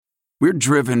We're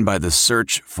driven by the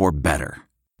search for better.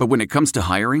 But when it comes to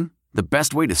hiring, the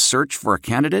best way to search for a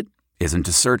candidate isn't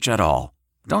to search at all.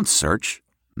 Don't search.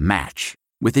 Match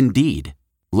with Indeed.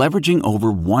 Leveraging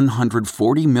over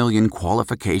 140 million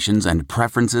qualifications and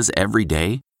preferences every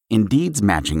day, Indeed's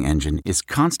matching engine is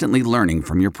constantly learning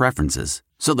from your preferences.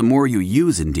 So the more you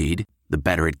use Indeed, the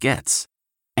better it gets.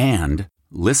 And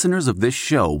listeners of this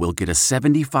show will get a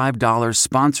 $75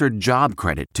 sponsored job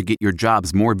credit to get your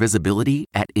jobs more visibility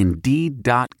at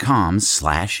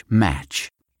Indeed.com/match.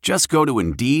 Just go to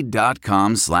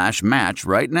Indeed.com/match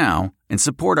right now and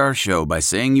support our show by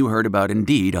saying you heard about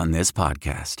Indeed on this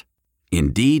podcast.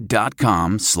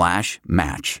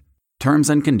 Indeed.com/match. Terms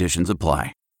and conditions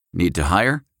apply. Need to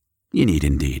hire? You need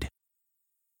Indeed.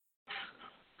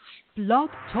 Blog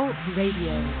Talk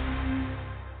Radio.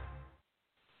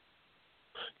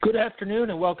 Good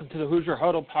afternoon and welcome to the Hoosier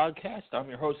Huddle podcast. I'm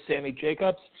your host, Sammy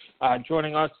Jacobs.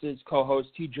 Joining us is co-host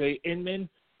TJ Inman.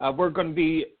 We're going to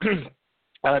be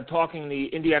talking the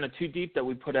Indiana 2 Deep that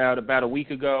we put out about a week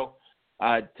ago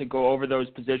to go over those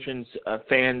positions.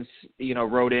 Fans,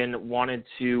 wrote in, wanted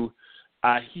to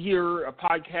hear a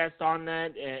podcast on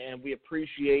that, and we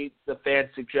appreciate the fan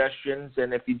suggestions.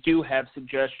 And if you do have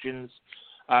suggestions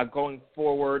going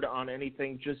forward on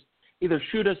anything, just either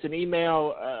shoot us an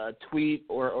email, a tweet,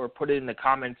 or put it in the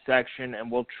comments section,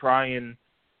 and we'll try and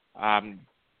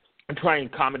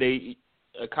accommodate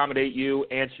you,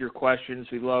 answer your questions.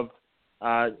 We love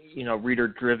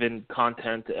reader-driven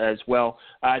content as well.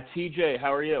 TJ,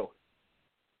 how are you?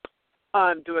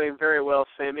 I'm doing very well,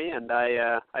 Sammy, and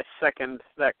I second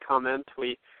that comment.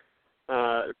 We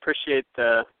appreciate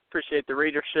the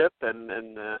readership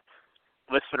and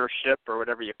listenership, or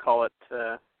whatever you call it,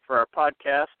 for our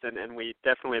podcast, and we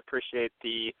definitely appreciate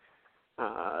the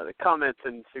comments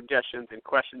and suggestions and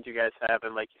questions you guys have.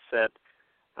 And like you said,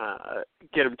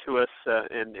 get them to us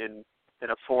in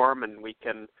a form, and we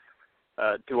can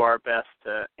do our best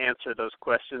to answer those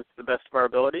questions to the best of our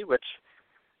ability, which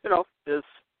is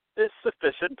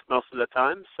sufficient most of the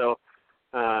time. So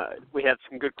we had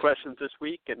some good questions this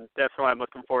week, and definitely I'm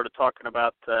looking forward to talking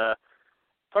about the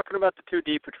 2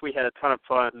 Deep, which we had a ton of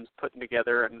fun putting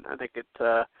together, and I think it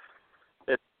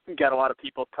got a lot of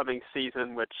people coming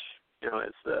season, which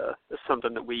is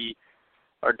something that we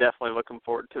are definitely looking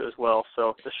forward to as well.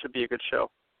 So this should be a good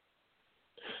show.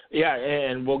 Yeah,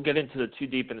 and we'll get into the 2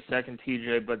 Deep in a second,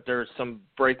 TJ, but there's some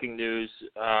breaking news.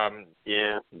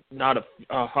 Not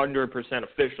 100%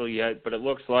 official yet, but it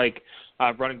looks like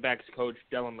running backs coach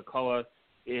Dylan McCullough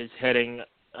is heading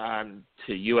to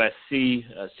USC,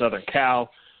 Southern Cal,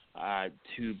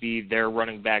 to be their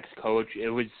running backs coach. It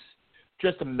was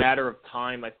just a matter of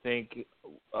time, I think,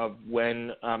 of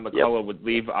when McCullough would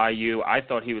leave IU. I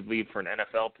thought he would leave for an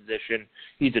NFL position.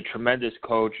 He's a tremendous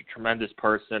coach, a tremendous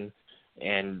person.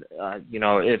 And,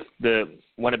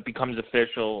 when it becomes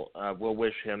official, we'll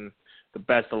wish him the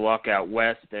best of luck out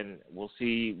west, and we'll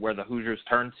see where the Hoosiers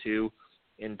turn to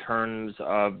in terms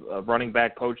of a running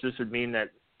back coach. This would mean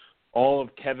that all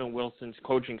of Kevin Wilson's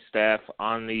coaching staff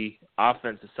on the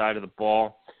offensive side of the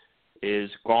ball is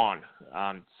gone.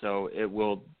 So it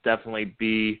will definitely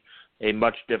be a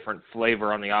much different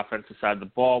flavor on the offensive side of the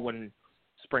ball when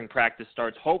spring practice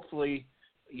starts. Hopefully,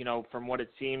 from what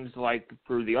it seems like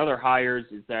through the other hires,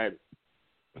 is that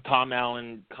Tom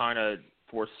Allen kind of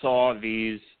foresaw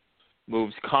these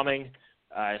moves coming,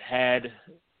 had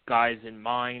guys in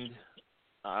mind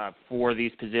for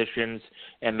these positions,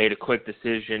 and made a quick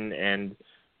decision. And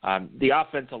the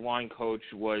offensive line coach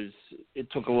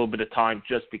it took a little bit of time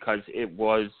just because it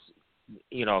was,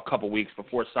 a couple weeks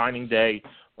before signing day,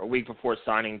 or a week before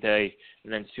signing day,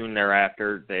 and then soon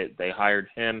thereafter they hired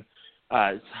him.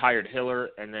 Hired Hiller,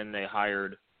 and then they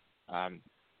hired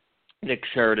Nick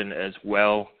Sheridan as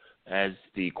well as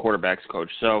the quarterbacks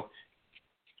coach. So,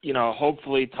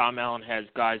 hopefully Tom Allen has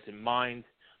guys in mind.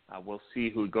 We'll see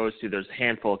who he goes to. There's a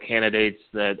handful of candidates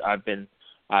that I've been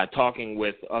talking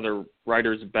with other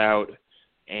writers about,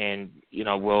 and,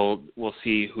 we'll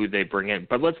see who they bring in.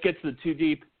 But let's get to the 2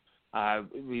 Deep.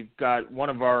 We've got one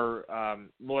of our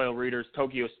loyal readers,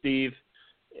 Tokyo Steve,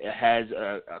 has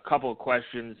a couple of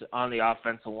questions on the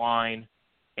offensive line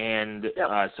and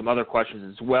some other questions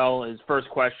as well. His first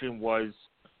question was,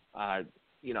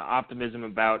 optimism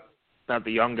about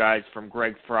the young guys from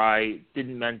Greg Fry.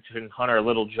 Didn't mention Hunter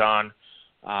Littlejohn.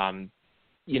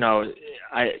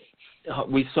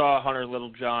 We saw Hunter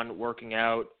Littlejohn working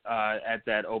out at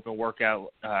that open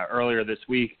workout earlier this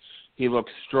week. He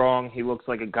looks strong. He looks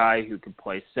like a guy who could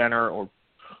play center or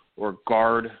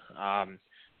guard.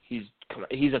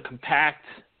 He's a compact,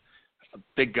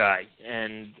 big guy,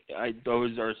 and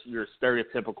those are your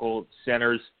stereotypical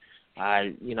centers.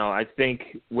 I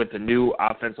think with the new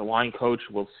offensive line coach,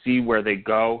 we'll see where they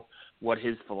go, what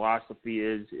his philosophy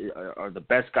is. Are the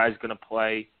best guys going to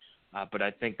play? But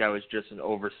I think that was just an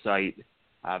oversight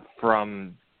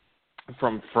from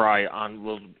Fry on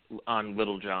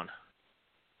Littlejohn.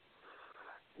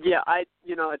 Yeah,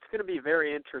 it's going to be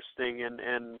very interesting,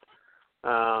 and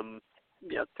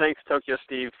thanks Tokyo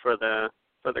Steve for the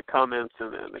comments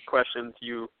and the questions.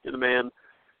 You're the man.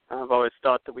 I've always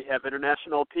thought that we have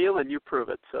international appeal, and you prove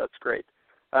it, so that's great.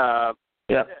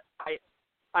 Yeah.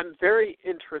 I'm very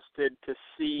interested to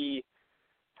see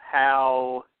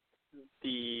how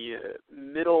the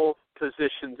middle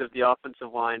positions of the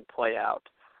offensive line play out.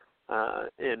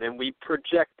 And we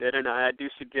projected, and I do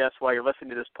suggest while you're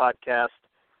listening to this podcast,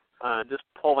 just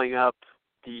pulling up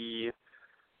the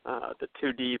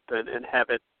two deep and have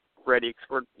it ready,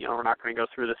 because we're not going to go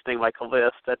through this thing like a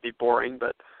list. That'd be boring,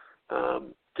 but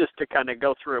just to kind of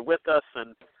go through it with us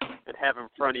and have in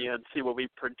front of you and see what we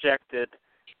projected,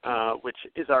 which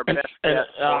is our best guess.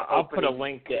 I'll put a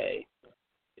link. Day.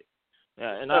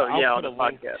 Yeah, and I'll put a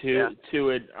link podcast, to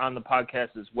it on the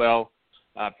podcast as well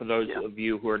for those of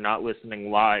you who are not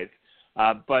listening live.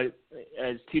 But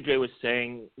as TJ was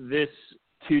saying, this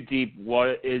two deep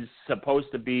is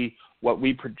supposed to be what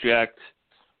we project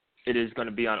it is going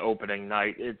to be on opening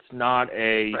night. It's not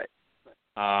a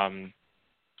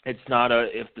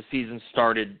if the season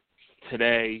started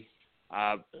today,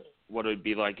 what it would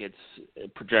be like. It's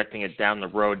projecting it down the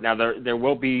road. Now there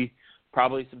will be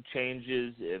probably some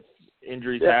changes if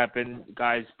injuries happen,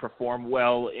 guys perform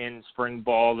well in spring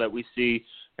ball that we see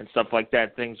and stuff like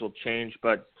that. Things will change,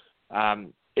 but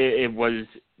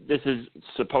this is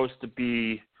supposed to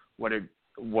be what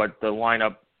the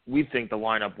lineup, we think the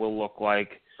lineup will look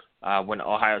like when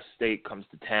Ohio State comes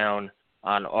to town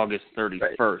on August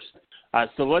 31st.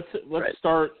 So let's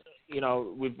start.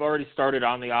 We've already started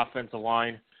on the offensive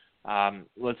line.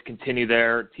 Let's continue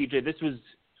there. TJ, this was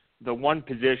the one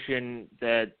position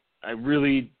that I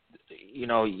really,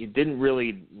 you didn't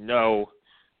really know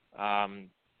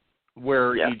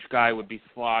where each guy would be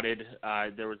slotted.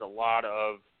 There's a lot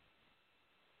of,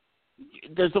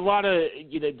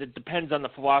 it depends on the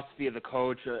philosophy of the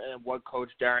coach and what Coach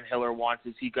Darren Hiller wants.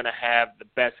 Is he going to have the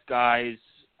best guys,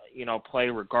 play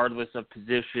regardless of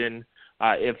position?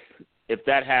 If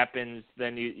that happens,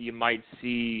 then you might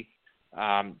see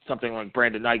something like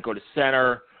Brandon Knight go to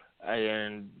center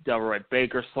and Delroy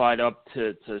Baker slide up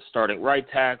to starting right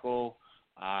tackle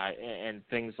and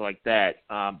things like that.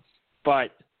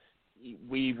 But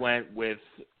we went with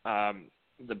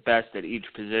the best at each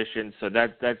position, so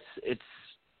it's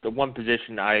the one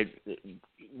position I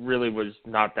really was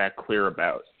not that clear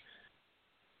about.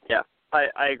 Yeah,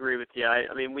 I agree with you.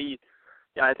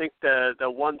 I think the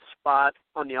one spot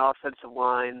on the offensive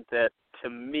line that to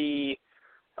me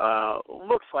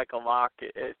looks like a lock,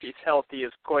 if he's healthy,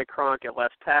 is Coy Cronk at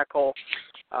left tackle,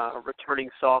 a returning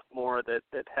sophomore that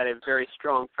had a very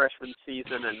strong freshman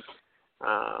season, and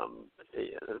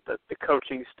the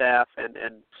coaching staff and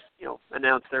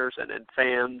announcers and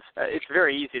fans, it's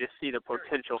very easy to see the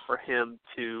potential for him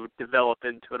to develop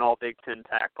into an all Big Ten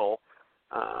tackle,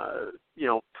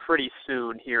 pretty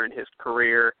soon here in his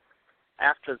career.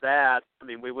 After that,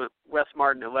 we went Wes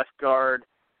Martin at left guard.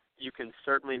 You can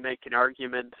certainly make an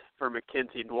argument for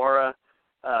Mackenzie Nwora,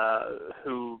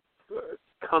 who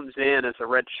comes in as a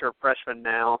redshirt freshman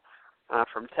now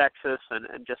from Texas,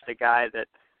 and just a guy that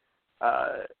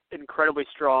incredibly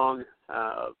strong,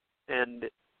 and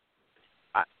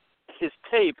his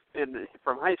tape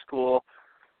from high school,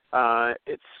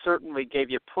 it certainly gave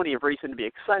you plenty of reason to be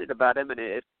excited about him,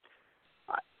 and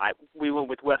we went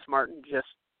with Wes Martin just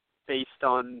based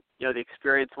on the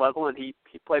experience level, and he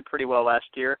played pretty well last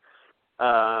year.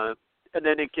 And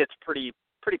then it gets pretty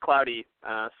cloudy.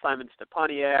 Simon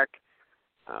Stepaniak,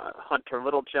 Hunter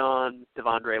Littlejohn,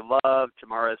 Devondre Love,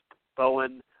 Jamarius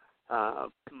Bowen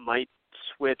might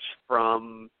switch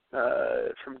from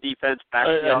defense back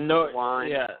to the offensive line.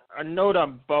 Yeah, a note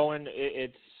on Bowen.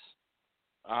 It's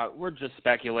we're just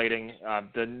speculating.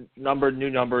 The new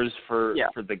numbers for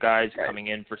the guys coming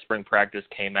in for spring practice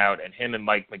came out, and him and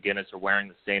Mike McGinnis are wearing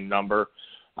the same number.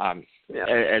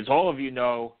 As all of you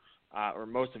know, or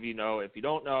most of you know, if you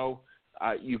don't know,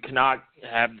 you cannot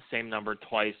have the same number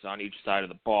twice on each side of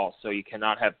the ball. So you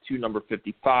cannot have two number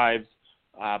 55s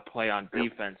play on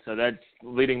defense. So that's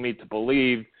leading me to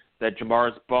believe that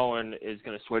Jamarius Bowen is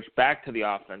going to switch back to the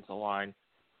offensive line.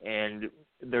 And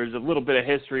there's a little bit of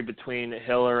history between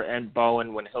Hiller and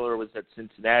Bowen. When Hiller was at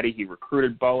Cincinnati, he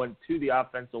recruited Bowen to the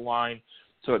offensive line.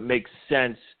 So it makes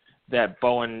sense that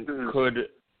Bowen could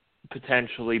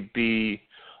potentially be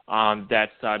on that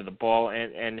side of the ball.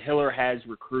 And Hiller has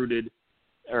recruited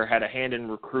or had a hand in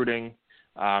recruiting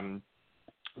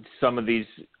some of these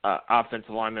offensive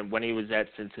linemen when he was at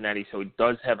Cincinnati, so he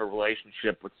does have a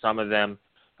relationship with some of them,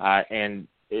 and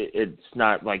it's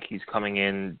not like he's coming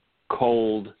in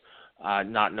cold,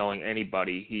 not knowing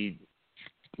anybody.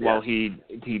 While he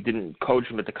didn't coach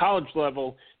them at the college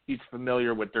level, he's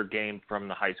familiar with their game from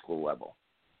the high school level.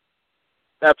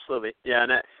 Absolutely, yeah,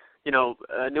 and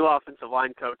a new offensive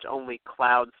line coach only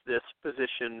clouds this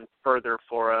position further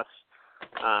for us.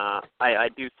 I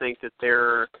do think that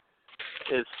there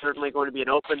is certainly going to be an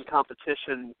open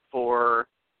competition for,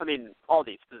 all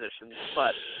these positions,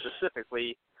 but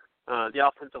specifically the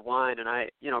offensive line.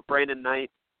 And Brandon Knight,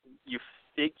 you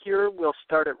figure will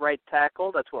start at right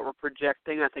tackle. That's what we're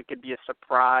projecting. I think it'd be a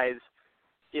surprise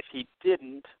if he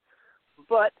didn't.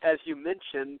 But as you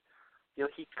mentioned,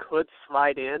 he could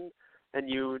slide in, and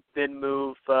you then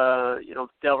move,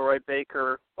 Delroy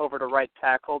Baker over to right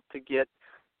tackle to get,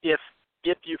 if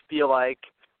you feel like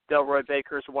Delroy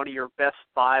Baker is one of your best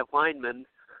 5 linemen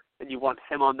and you want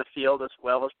him on the field as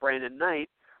well as Brandon Knight,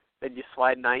 then you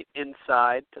slide Knight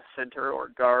inside to center or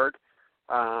guard.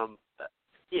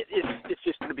 It's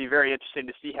just going to be very interesting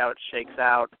to see how it shakes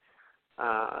out.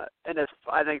 And as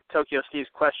I think Tokyo Steve's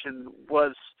question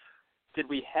was, did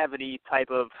we have any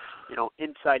type of,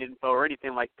 inside info or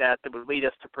anything like that would lead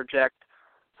us to project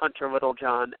Hunter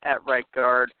Littlejohn at right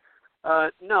guard?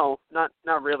 No, not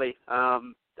really.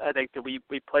 I think that we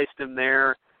placed him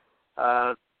there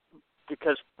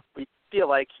because we feel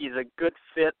like he's a good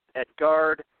fit at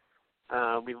guard.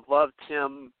 We loved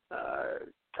him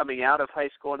coming out of high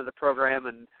school into the program,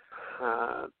 and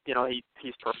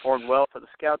he's performed well for the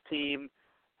scout team.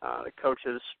 The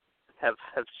coaches have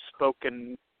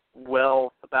spoken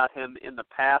well about him in the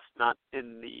past, not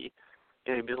in the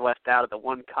he was left out of the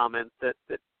one comment that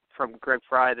from Greg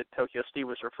Fry that Tokyo Steve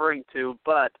was referring to,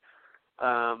 but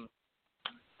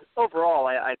overall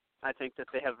I think that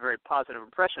they have a very positive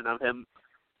impression of him,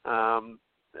 and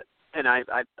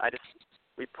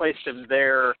we placed him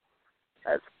there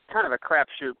as kind of a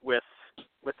crapshoot with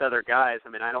other guys.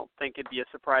 I don't think it'd be a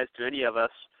surprise to any of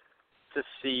us to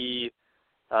see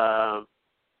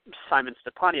Simon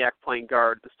Stepaniak playing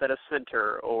guard instead of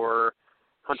center, or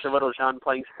Hunter Littlejohn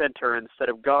playing center instead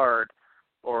of guard,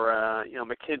 or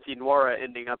Mackenzie Nwora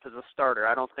ending up as a starter.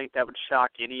 I don't think that would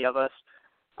shock any of us.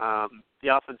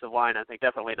 The offensive line, I think,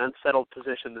 definitely an unsettled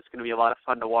position that's going to be a lot of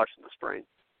fun to watch in the spring.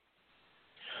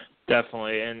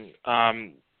 Definitely.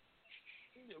 And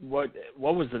what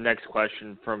was the next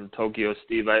question from Tokyo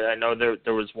Steve? I know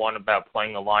there was one about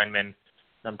playing a lineman.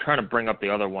 I'm trying to bring up the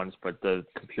other ones, but the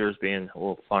computer's being a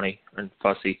little funny and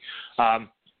fussy.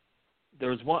 There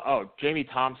was one. Jamie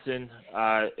Thompson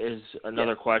is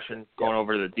another question going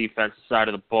over to the defensive side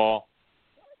of the ball.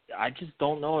 I just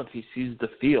don't know if he sees the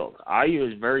field. IU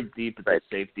is very deep at the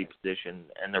safety position,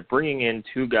 and they're bringing in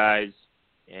 2 guys,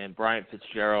 and Bryant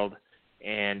Fitzgerald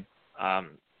and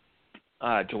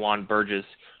Jawan Burgess,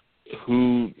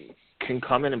 who can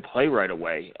come in and play right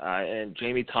away. And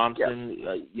Jamie Thompson,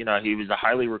 he was a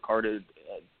highly regarded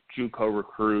JUCO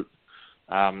recruit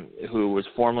who was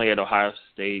formerly at Ohio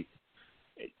State.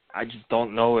 I just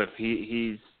don't know if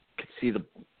he could see the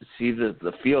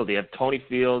field. You have Tony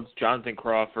Fields, Jonathan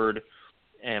Crawford,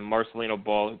 and Marcelino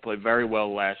Ball, who played very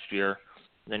well last year.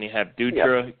 And then you have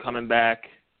Dutra coming back,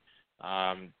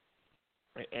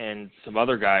 and some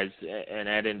other guys, and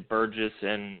add in Burgess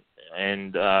and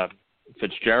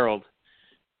Fitzgerald.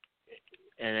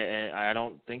 And I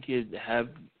don't think you'd have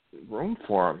room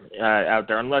for him out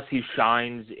there unless he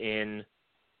shines in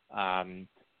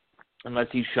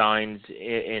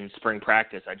spring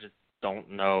practice. I just don't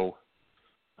know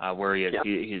where he is.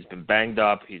 He's been banged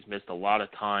up. He's missed a lot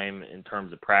of time in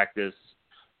terms of practice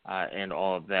and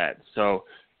all of that. So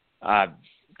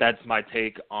that's my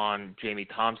take on Jamie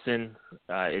Thompson.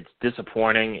 It's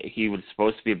disappointing. He was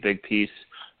supposed to be a big piece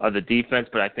of the defense,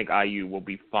 but I think IU will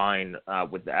be fine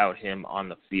without him on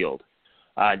the field.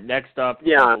 Next up,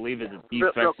 I believe, is a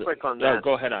defense. Real quick on that.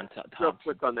 Go ahead on Tom. Real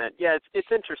quick on that. Yeah,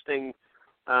 it's interesting.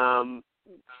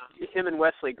 Him and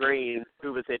Wesley Green,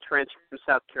 who was a transfer from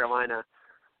South Carolina,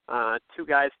 2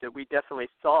 guys that we definitely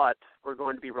thought were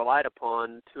going to be relied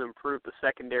upon to improve the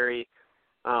secondary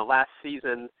last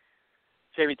season.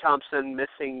 Jamie Thompson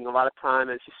missing a lot of time,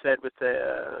 as you said, with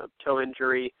the toe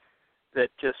injury that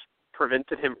just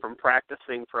prevented him from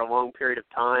practicing for a long period of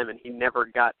time, and he never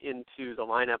got into the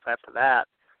lineup after that.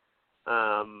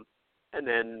 And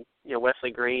then,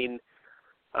 Wesley Green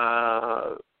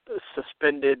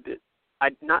suspended.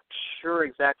 I'm not sure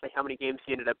exactly how many games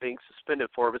he ended up being suspended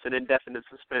for. It was an indefinite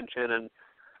suspension, and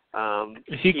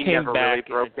He came never back, really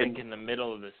broke I think, in the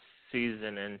middle of the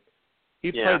season, and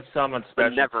he played some on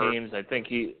special teams. I think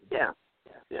he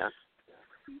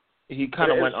he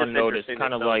kind of went unnoticed,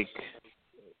 kind of like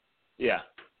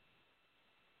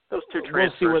those two transfers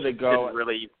we'll see where they go. Didn't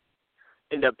really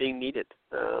end up being needed.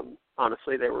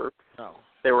 Honestly, they were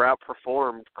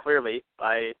outperformed clearly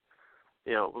by,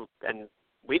 and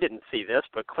we didn't see this,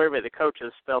 but clearly the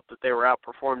coaches felt that they were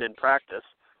outperformed in practice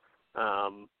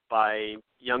by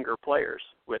younger players,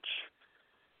 which,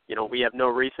 we have no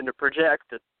reason to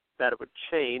project that it would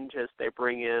change as they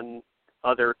bring in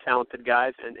other talented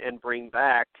guys and bring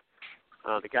back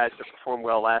the guys that performed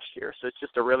well last year. So it's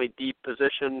just a really deep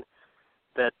position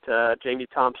that Jamie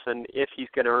Thompson, if he's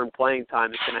going to earn playing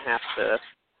time, is going to have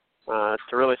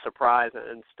to really surprise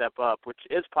and step up, which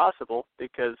is possible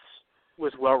because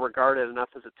was well regarded enough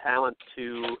as a talent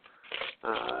to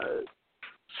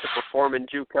perform in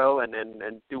JUCO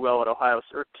and do well at Ohio,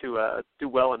 or to do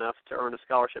well enough to earn a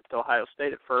scholarship to Ohio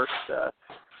State at first.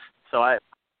 So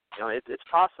it's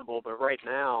possible, but right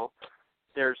now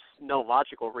there's no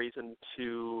logical reason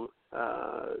to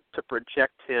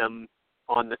project him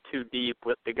on the two deep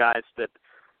with the guys that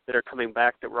are coming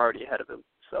back that were already ahead of him.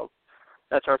 So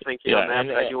that's our thinking on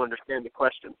that. I do understand the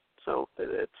question. So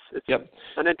it's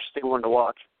an interesting one to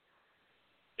watch.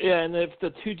 Yeah, and if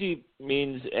the two deep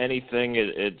means anything,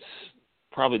 it's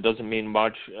probably doesn't mean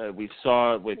much. We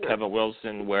saw it with Kevin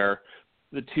Wilson where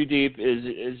the two deep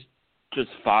is just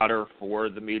fodder for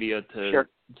the media to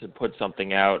put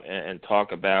something out and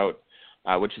talk about,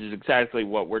 which is exactly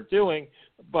what we're doing.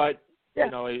 But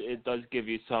it does give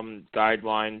you some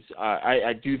guidelines.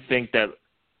 I do think that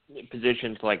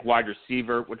positions like wide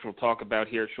receiver, which we'll talk about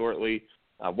here shortly,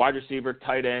 wide receiver,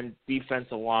 tight end,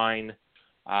 defensive line,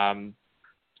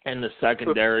 and the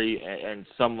secondary and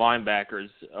some linebackers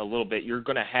a little bit, you're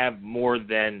going to have more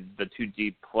than the two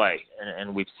deep play.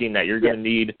 And we've seen that. You're going to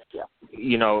need,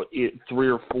 3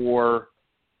 or 4,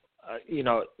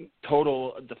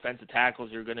 total defensive tackles.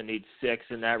 You're going to need 6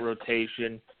 in that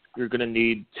rotation. You're going to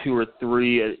need 2 or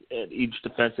 3 at each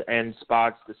defensive end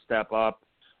spots to step up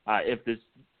if this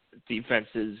defense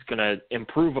is going to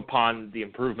improve upon the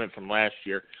improvement from last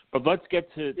year. But let's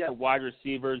get to wide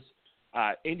receivers.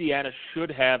 Indiana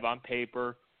should have, on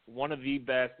paper, one of the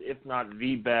best, if not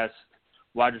the best,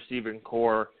 wide receiving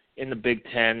core in the Big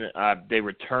Ten. They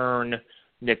return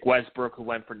Nick Westbrook, who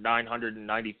went for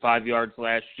 995 yards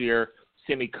last year.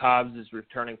 Simmie Cobbs is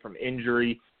returning from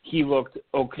injury. He looked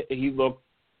okay. He looked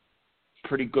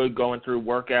pretty good going through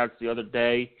workouts the other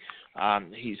day.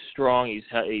 He's strong.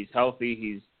 He's healthy.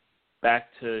 He's back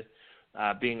to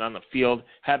being on the field.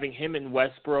 Having him and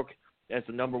Westbrook as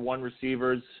the number 1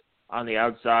 receivers on the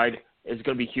outside is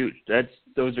going to be huge.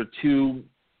 Those are 2.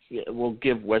 We'll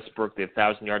give Westbrook the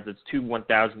 1,000 yards. That's 2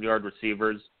 1,000-yard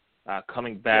receivers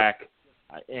coming back,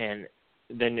 and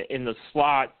then in the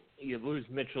slot you lose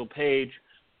Mitchell Page,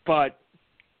 but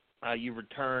you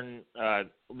return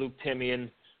Luke Timian,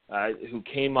 who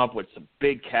came up with some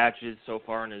big catches so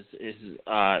far in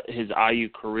his IU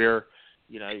career.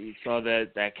 You saw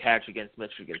that catch against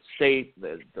Michigan State,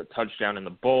 the touchdown in the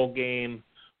bowl game.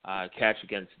 Catch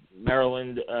against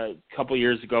Maryland a couple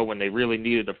years ago when they really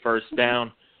needed a first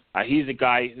down. He's a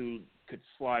guy who could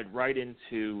slide right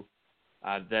into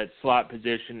that slot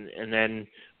position, and then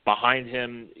behind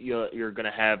him you're going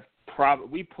to have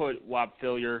we put Whop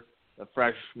Philyor, a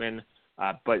freshman,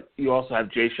 but you also have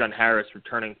Ja'Shawn Harris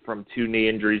returning from 2 knee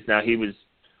injuries. Now he was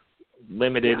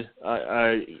limited.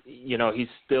 He's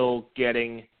still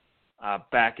getting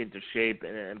back into shape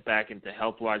and back into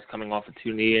health-wise, coming off of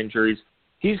 2 knee injuries.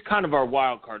 He's kind of our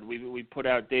wild card. We put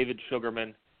out David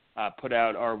Sugarman, put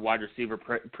out our wide receiver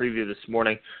preview this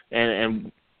morning,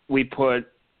 and we put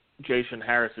Ja'Shawn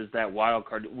Harris as that wild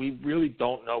card. We really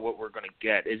don't know what we're going to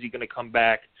get. Is he going to come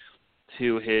back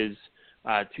to his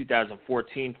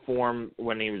 2014 form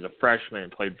when he was a freshman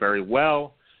and played very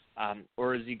well,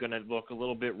 or is he going to look a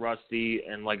little bit rusty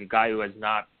and like a guy who has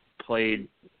not played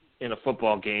in a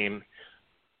football game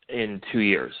in 2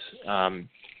 years?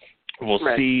 We'll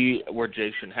see where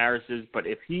Ja'Shawn Harris is, but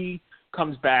if he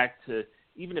comes back to,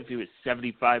 even if he was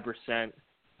 75%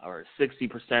 or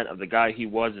 60% of the guy he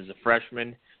was as a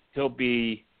freshman, he'll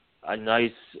be a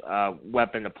nice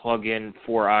weapon to plug in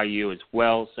for IU as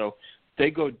well. So they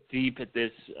go deep at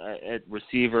this at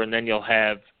receiver, and then you'll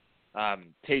have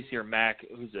Taysir Mack,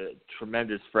 who's a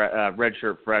tremendous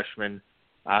redshirt freshman,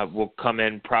 will come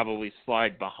in, probably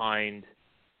slide behind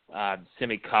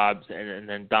Simmie Cobbs, and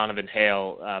then Donovan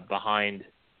Hale behind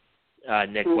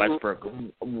Nick Westbrook.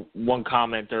 One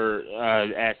commenter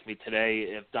asked me today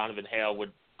if Donovan Hale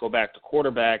would go back to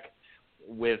quarterback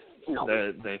with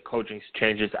the coaching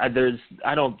changes. I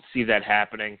don't see that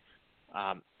happening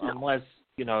unless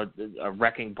a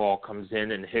wrecking ball comes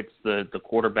in and hits the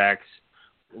quarterbacks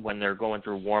when they're going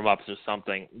through warm-ups or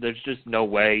something. There's just no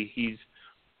way. He's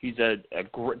a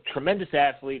tremendous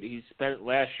athlete. He spent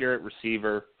last year at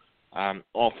receiver,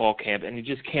 all fall camp, and you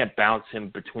just can't bounce him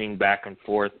between back and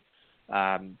forth.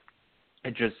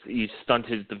 You stunt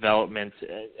his development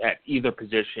at either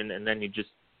position, and then you just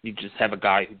have a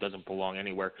guy who doesn't belong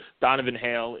anywhere. Donovan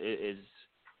Hale is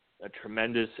a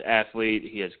tremendous athlete.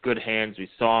 He has good hands. We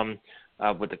saw him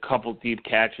with a couple deep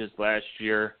catches last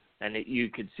year, and you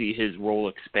could see his role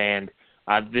expand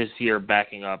this year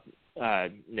backing up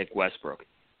Nick Westbrook.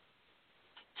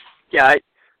 Yeah,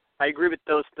 I agree with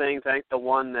those things. I think the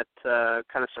one that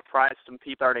kind of surprised some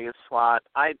people starting a slot,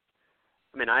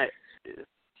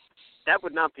 that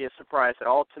would not be a surprise at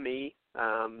all to me.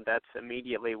 That's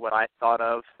immediately what I thought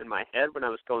of in my head when I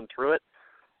was going through it.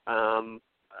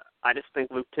 I just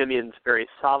think Luke Timian's very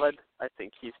solid. I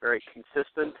think he's very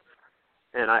consistent.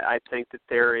 And I think that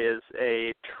there is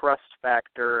a trust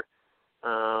factor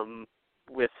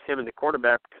with him and the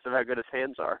quarterback because of how good his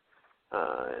hands are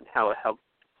and how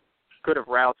good of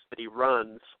routes that he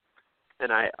runs.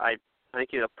 And I think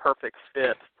he's a perfect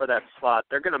fit for that slot.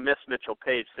 They're going to miss Mitchell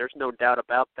Page. There's no doubt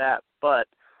about that. But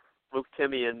Luke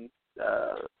Timian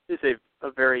is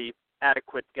a very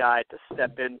adequate guy to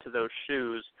step into those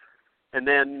shoes. And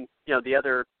then, the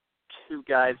other two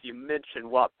guys you mentioned,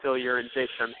 Whop Philyor and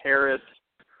Jason Harris.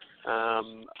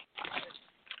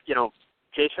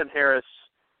 Jason Harris,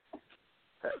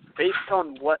 based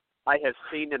on what I have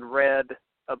seen and read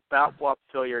about Whop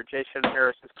Philyor, Jason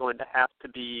Harris is going to have to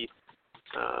be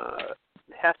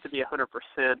 100%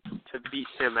 to beat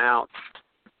him out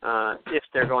if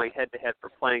they're going head-to-head for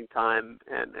playing time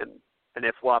and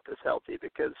if Whop is healthy,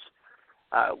 because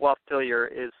Whop Philyor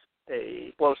is a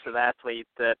explosive athlete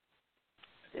that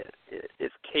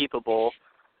is capable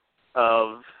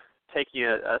of taking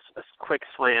a quick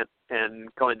slant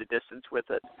and going the distance with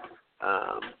it.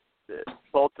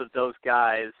 Both of those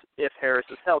guys, if Harris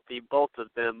is healthy, both of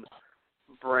them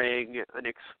bring an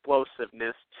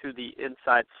explosiveness to the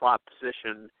inside slot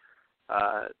position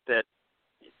that,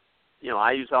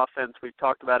 IU's offense, we've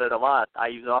talked about it a lot.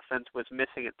 IU's offense was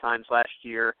missing at times last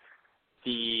year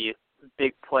the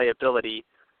big play ability.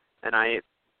 And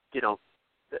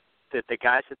the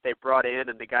guys that they brought in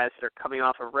and the guys that are coming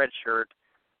off of redshirt,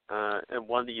 and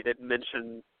one that you didn't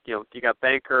mention, you got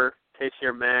Banker,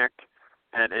 Taysier Mack,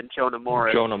 and Jonah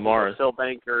Morris. Phil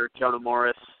Banker, Jonah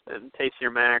Morris, and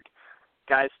Taysier Mack,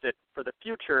 guys that for the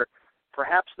future,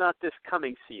 perhaps not this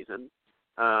coming season,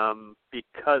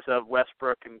 because of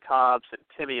Westbrook and Cobbs and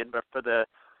Timian, but for the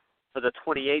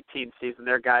 2018 season,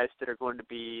 they're guys that are going to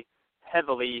be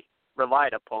heavily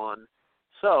relied upon.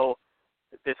 So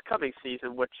this coming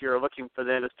season, what you're looking for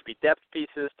them is to be depth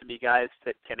pieces, to be guys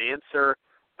that can answer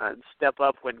and step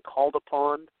up when called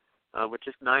upon, which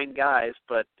is 9 guys,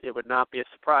 but it would not be a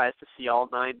surprise to see all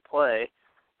 9 play.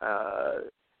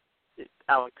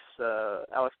 Alex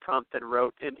Compton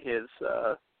wrote in his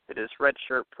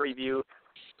redshirt preview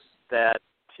that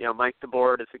Mike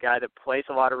DeBoer is a guy that plays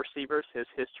a lot of receivers. His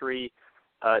history,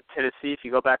 Tennessee, if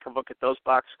you go back and look at those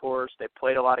box scores, they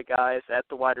played a lot of guys at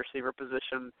the wide receiver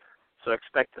position. So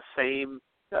expect the same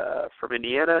from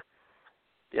Indiana.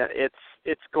 Yeah,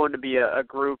 it's going to be a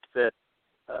group that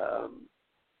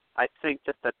I think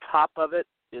that the top of it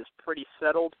is pretty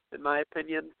settled, in my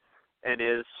opinion, and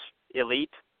is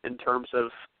elite in terms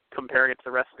of comparing it to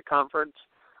the rest of the conference.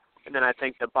 And then I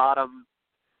think the bottom,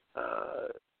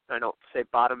 I don't say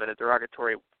bottom in a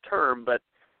derogatory term, but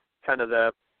kind of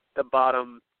the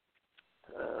bottom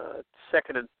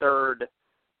second and third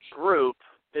group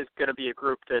is going to be a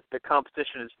group that the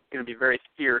competition is going to be very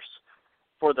fierce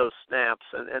for those snaps,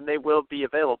 and they will be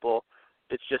available.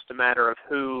 It's just a matter of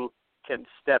who can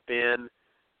step in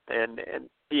and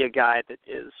be a guy that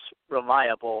is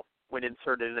reliable when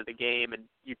inserted into the game, and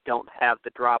you don't have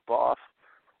the drop-off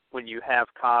when you have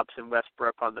Cobbs and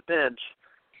Westbrook on the bench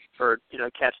for,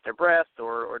 catch their breath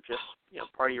or just,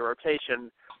 part of your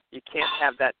rotation. You can't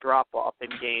have that drop-off in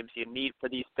games. You need for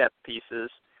these depth pieces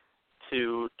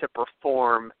to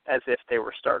perform as if they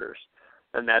were starters.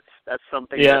 And that's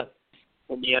something that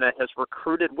Indiana has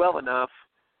recruited well enough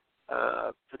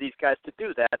for these guys to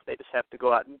do that. They just have to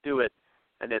go out and do it.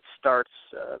 And it starts,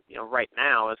 right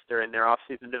now as they're in their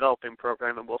off-season developing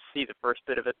program, and we'll see the first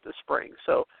bit of it this spring.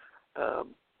 So I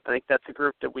think that's a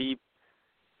group that we,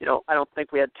 I don't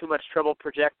think we had too much trouble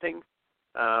projecting.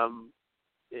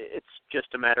 It's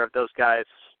just a matter of those guys,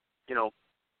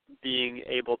 being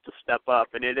able to step up.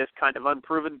 And it is kind of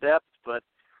unproven depth, but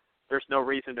there's no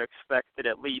reason to expect that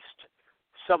at least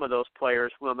some of those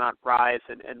players will not rise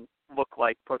and look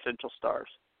like potential stars.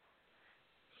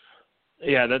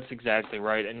 Yeah, that's exactly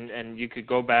right. And you could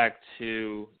go back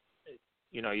to,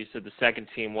 you said the second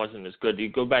team wasn't as good. You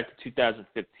go back to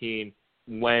 2015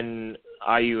 when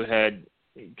IU had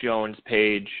Jones,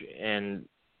 Page, and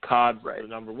Cobb, the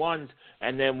number ones,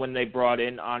 and then when they brought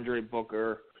in Andre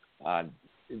Booker,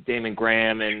 Damon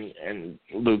Graham, and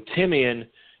Luke Timian,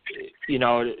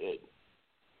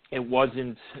 it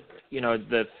wasn't,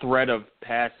 the threat of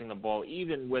passing the ball,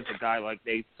 even with a guy like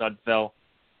Nate Sudfeld.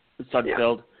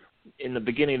 In the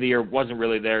beginning of the year, wasn't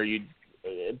really there.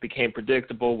 It became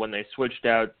predictable when they switched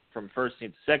out from first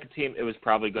team to second team. It was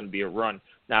probably going to be a run.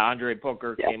 Now, Andre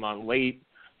Booker came on late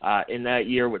in that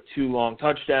year with 2 long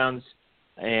touchdowns,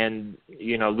 and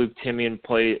Luke Timian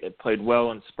played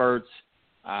well in spurts.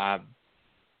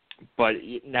 But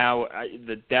now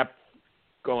the depth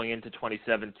going into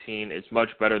 2017 is much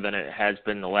better than it has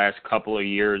been the last couple of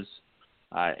years.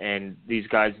 And these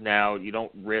guys now, you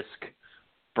don't risk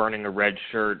burning a red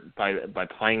shirt by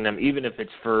playing them, even if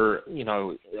it's for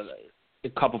a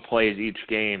couple plays each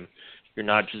game. You're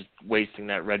not just wasting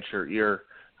that red shirt year.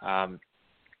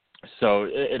 So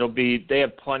it'll be, they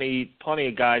have plenty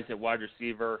of guys at wide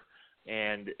receiver,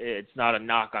 and it's not a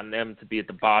knock on them to be at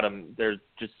the bottom. There's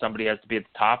just somebody has to be at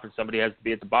the top and somebody has to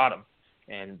be at the bottom,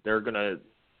 and they're going to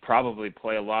probably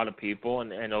play a lot of people,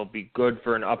 and it'll be good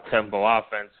for an up-tempo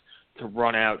offense to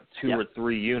run out 2 or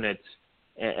 3 units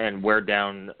and wear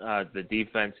down the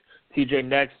defense. TJ,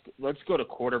 next, let's go to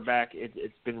quarterback.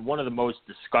 It's been one of the most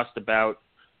discussed about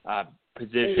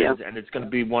positions, and it's going to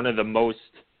be one of the most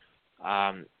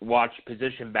watched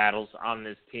position battles on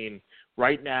this team.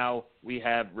 Right now, we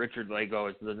have Richard Lagow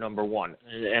as the number 1,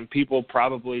 and people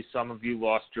probably, some of you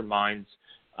lost your minds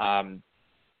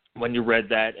when you read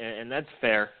that, and that's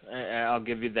fair. I'll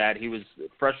give you that. He was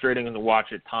frustrating to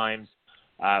watch at times,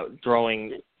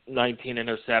 throwing 19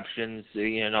 interceptions,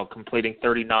 completing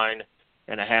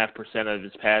 39.5% of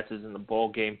his passes in the bowl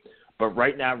game. But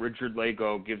right now, Richard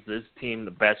Lagow gives this team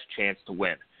the best chance to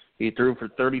win. He threw for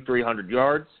 3,300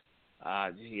 yards.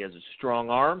 He has a strong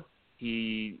arm.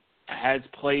 He has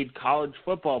played college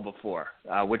football before,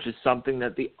 which is something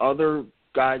that the other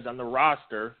guys on the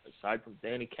roster, aside from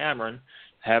Danny Cameron,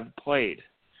 have played.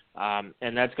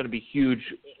 And that's going to be huge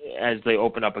as they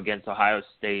open up against Ohio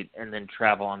State and then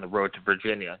travel on the road to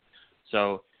Virginia.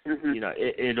 So,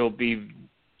 it'll be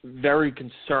very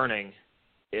concerning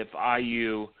if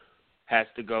IU has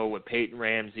to go with Peyton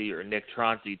Ramsey or Nick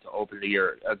Tronti to open the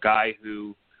year, guys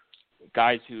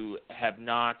who have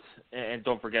not, and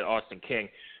don't forget Austin King,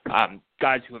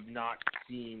 guys who have not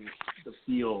seen the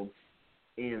field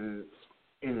in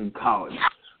college.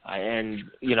 And,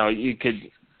 you could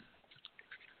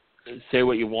say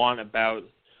what you want about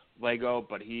Lagow,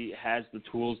 but he has the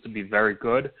tools to be very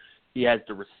good. He has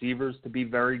the receivers to be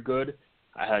very good.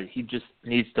 He just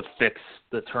needs to fix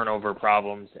the turnover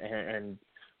problems and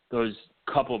those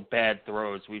couple bad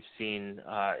throws we've seen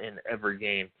in every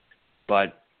game.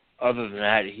 But other than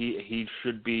that, he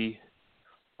should be,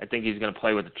 I think he's going to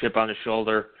play with a chip on his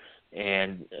shoulder,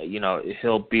 and,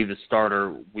 he'll be the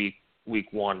starter week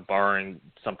 1, barring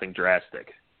something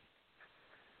drastic.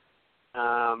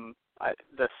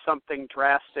 The something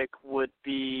drastic would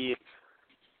be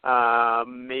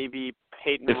maybe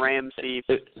Peyton Ramsey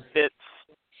fits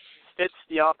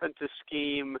the offensive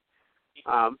scheme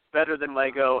better than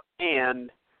Lagow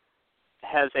and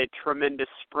has a tremendous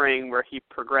spring where he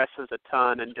progresses a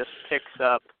ton and just picks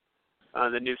up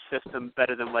the new system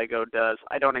better than Lagow does.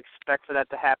 I don't expect for that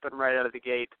to happen right out of the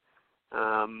gate,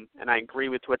 and I agree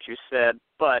with what you said,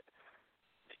 but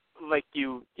like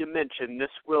you mentioned,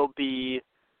 this will be,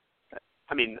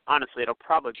 honestly, it'll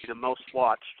probably be the most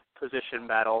watched position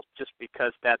battle just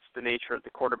because that's the nature of the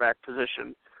quarterback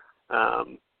position.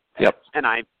 And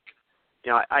I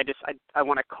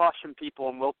want to caution people,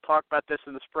 and we'll talk about this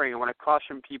in the spring. I want to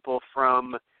caution people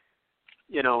from,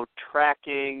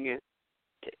 tracking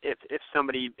if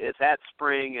somebody is at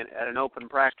spring at an open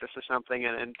practice or something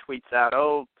and tweets out,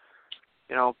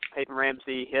 Peyton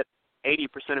Ramsey hit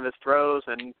 80% of his throws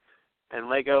and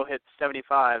Lagow hit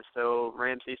 75, so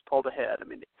Ramsey's pulled ahead.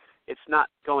 It's not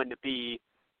going to be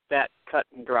that cut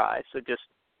and dry. So just,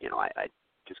 I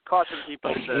just caution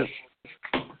people to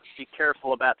be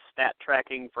careful about stat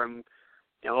tracking from,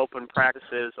 open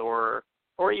practices or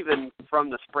even from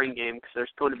the spring game, because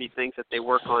there's going to be things that they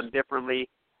work on differently,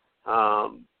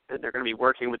 and they're going to be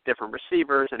working with different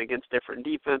receivers and against different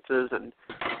defenses. And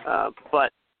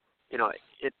but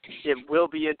it will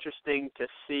be interesting to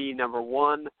see, number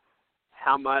one,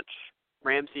 how much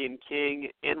Ramsey and King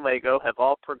and Lagow have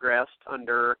all progressed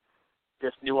under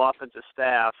this new offensive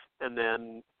staff, and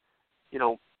then,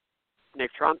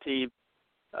 Nick Tronti,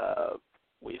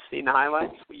 we've seen the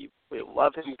highlights. We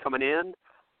love him coming in.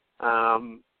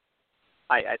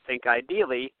 I think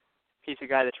ideally he's a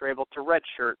guy that you're able to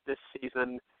redshirt this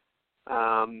season,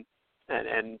 and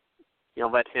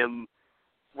let him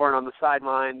learn on the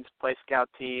sidelines, play scout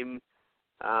team,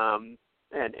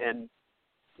 and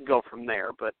go from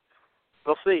there. But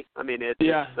we'll see. I mean, it's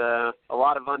a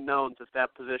lot of unknowns at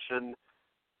that position,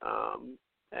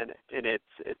 and it's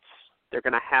they're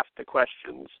going to have to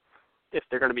questions if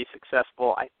they're going to be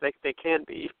successful. I think they can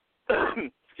be.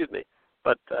 Excuse me,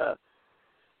 but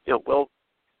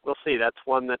we'll see. That's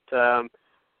one that I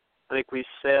think we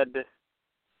said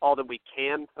all that we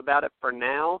can about it for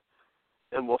now,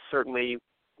 and we'll certainly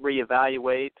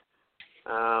reevaluate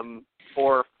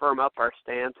or firm up our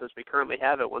stance as we currently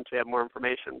have it once we have more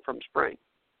information from spring.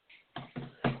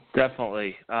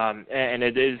 Definitely, and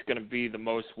it is going to be the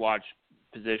most watched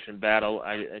position battle.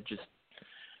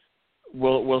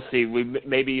 We'll see.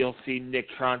 Maybe you'll see Nick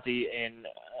Tronti in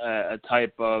a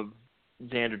type of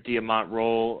Xander Diamont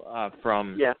role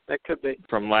that could be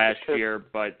from last year.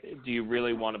 But do you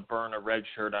really want to burn a red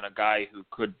shirt on a guy who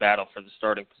could battle for the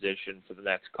starting position for the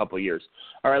next couple of years?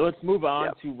 All right, let's move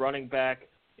on to running back.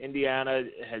 Indiana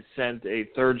has sent a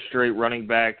third straight running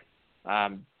back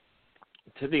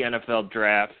to the NFL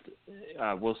draft.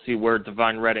 We'll see where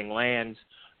Devine Redding lands,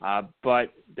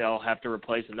 but they'll have to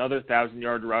replace another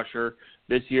 1,000-yard rusher.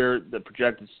 This year, the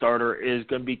projected starter is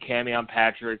going to be Camion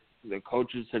Patrick. The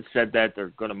coaches have said that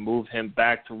they're going to move him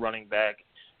back to running back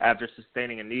after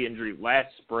sustaining a knee injury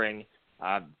last spring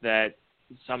that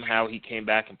somehow he came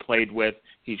back and played with.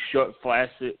 He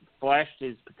flashed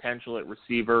his potential at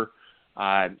receiver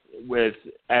with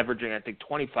averaging, I think,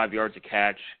 25 yards a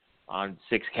catch on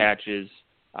 6 catches.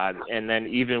 And then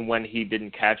even when he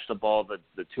didn't catch the ball,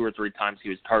 the 2 or 3 times he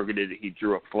was targeted, he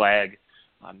drew a flag.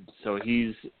 So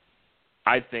he's,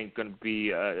 I think, going to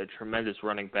be a tremendous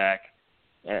running back,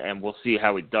 and we'll see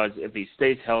how he does. If he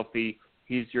stays healthy,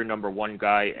 he's your number 1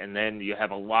 guy, and then you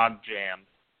have a log jam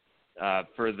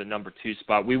for the number 2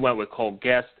 spot. We went with Cole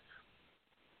Guest.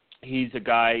 He's a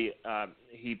guy,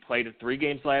 he played in 3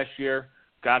 games last year,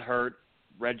 got hurt,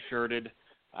 redshirted,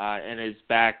 and is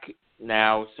back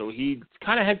now. So he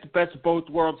kind of has the best of both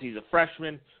worlds. He's a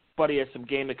freshman, but he has some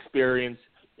game experience,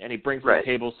 and he brings to the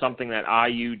table something that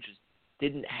IU just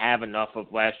didn't have enough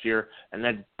of last year, and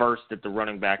then burst at the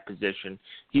running back position.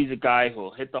 He's a guy who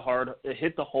will hit the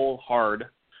hole hard,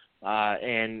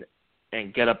 and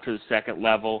get up to the second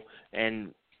level.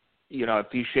 And if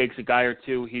he shakes a guy or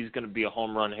two, he's going to be a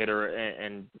home run hitter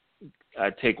and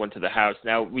take one to the house.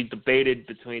 Now, we debated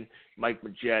between Mike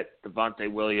Majette,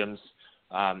 Devontae Williams,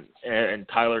 and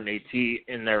Tyler Natee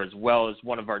in there as well as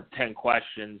one of our 10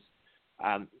 questions.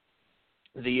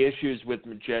 The issues with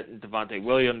Majette and Devontae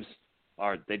Williams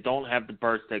are they don't have the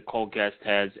burst that Cole Guest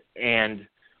has, and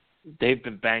they've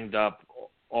been banged up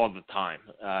all the time.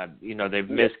 They've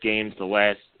missed games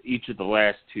each of the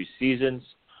last 2 seasons.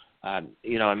 And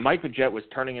Mike Majette was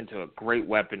turning into a great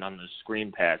weapon on the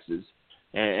screen passes,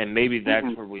 and maybe that's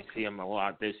where we see him a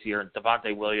lot this year. And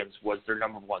Devontae Williams was their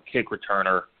number 1 kick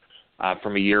returner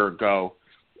from a year ago.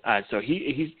 So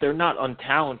they're not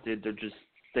untalented.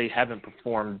 They haven't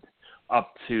performed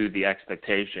up to the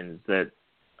expectations that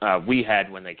we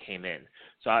had when they came in.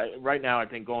 So right now, I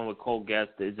think going with Cole Guest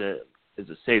is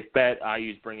a safe bet.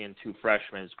 IU's bringing in 2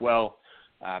 freshmen as well,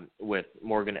 with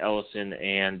Morgan Ellison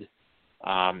and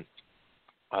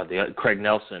Craig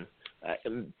Nelson.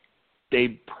 They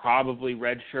probably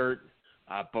redshirt,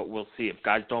 but we'll see. If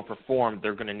guys don't perform,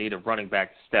 they're going to need a running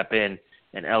back to step in,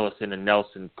 and Ellison and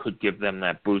Nelson could give them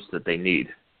that boost that they need.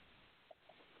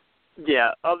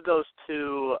 Yeah, of those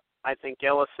 2, I think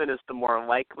Ellison is the more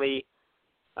likely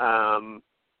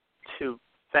to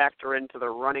factor into the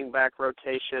running back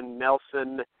rotation.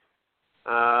 Nelson,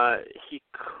 he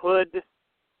could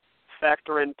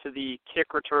factor into the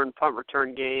kick return, punt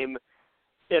return game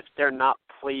if they're not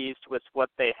pleased with what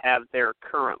they have there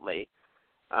currently.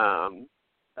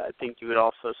 I think you would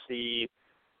also see,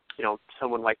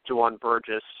 someone like Juwan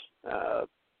Burgess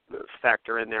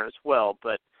factor in there as well.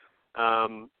 But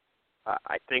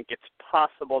I think it's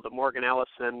possible that Morgan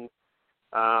Ellison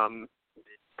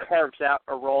carves out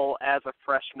a role as a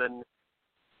freshman,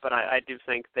 but I do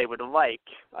think they would like,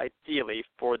 ideally,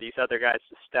 for these other guys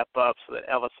to step up so that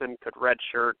Ellison could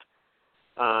redshirt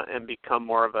and become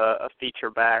more of a feature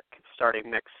back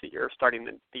starting next year, starting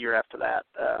the year after that.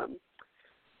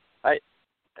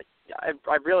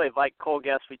 I really like Cole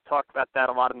Guest. We talked about that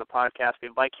a lot in the podcast. We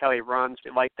like how he runs.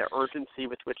 We like the urgency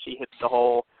with which he hits the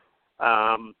hole.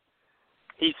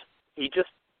 He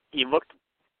he looked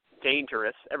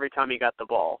dangerous every time he got the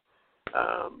ball.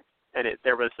 And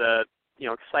there was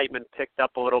excitement picked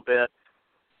up a little bit.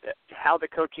 How the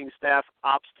coaching staff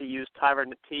opts to use Tyler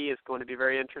Natee is going to be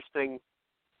very interesting.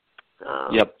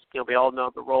 Yep. We all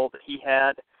know the role that he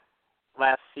had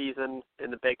last season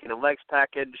in the bacon and legs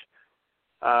package.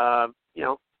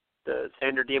 The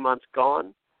Xander Diamant's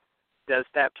gone. Does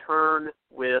that turn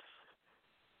with,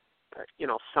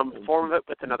 some form of it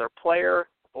with another player,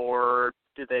 or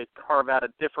do they carve out a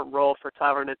different role for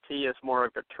Tyler Natee as more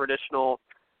of a traditional,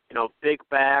 big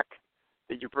back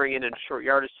that you bring in short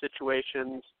yardage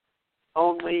situations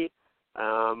only?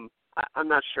 I'm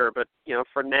not sure, but,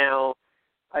 for now,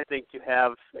 I think you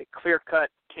have a clear-cut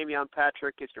Camion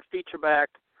Patrick is your feature back,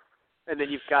 and then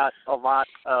you've got a lot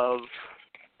of,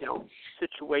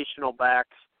 situational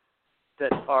backs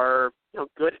that are,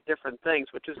 good at different things,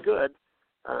 which is good.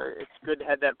 It's good to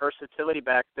have that versatility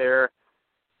back there.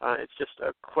 It's just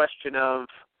a question of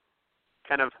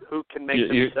kind of who can make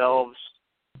themselves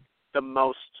the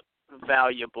most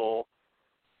valuable.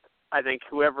 I think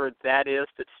whoever that is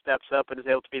that steps up and is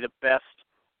able to be the best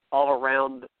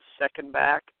all-around second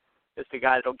back is the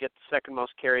guy that will get the second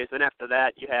most carries. And after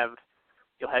that, you'll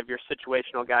have your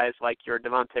situational guys like your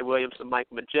Devontae Williams and Mike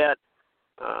Majette,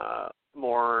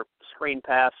 more screen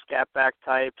pass, scat back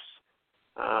types,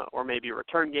 or maybe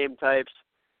return game types.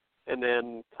 And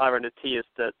then Tyler Natee is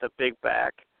the big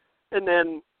back. And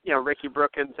then, Ricky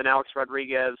Brookins and Alex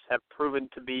Rodriguez have proven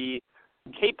to be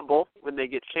capable when they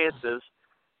get chances.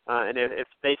 And if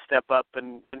they step up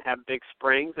and have big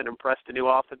springs and impress the new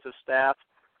offensive staff,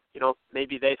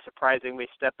 maybe they surprisingly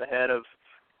step ahead of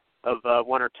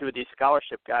one or two of these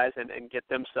scholarship guys and get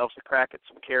themselves a crack at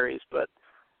some carries. But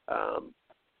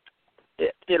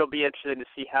it'll be interesting to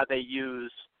see how they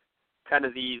use kind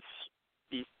of these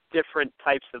different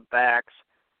types of backs.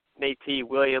 Natee,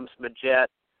 Williams, Majette,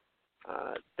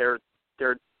 they're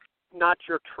not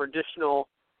your traditional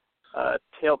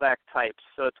tailback types.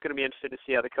 So it's going to be interesting to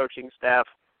see how the coaching staff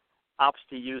opts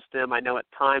to use them. I know at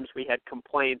times we had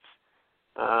complaints,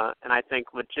 and I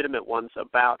think legitimate ones,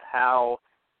 about how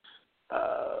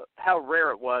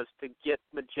rare it was to get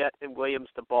Majette and Williams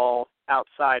the ball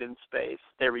outside in space.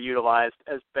 They were utilized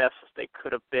as best as they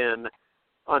could have been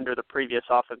under the previous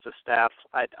offensive staff.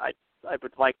 I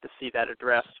would like to see that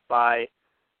addressed by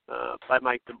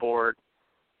Mike DeBoer.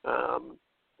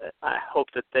 I hope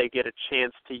that they get a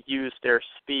chance to use their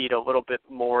speed a little bit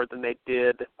more than they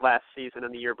did last season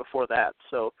and the year before that.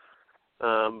 So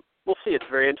we'll see. It's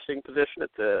a very interesting position.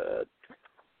 It's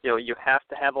you have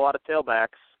to have a lot of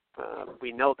tailbacks.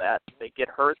 We know that. They get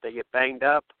hurt, they get banged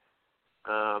up,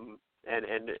 and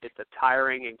it's a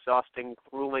tiring, exhausting,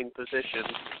 grueling position.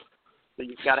 So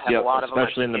you've got to have a lot of them.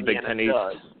 Especially in the Big Ten East.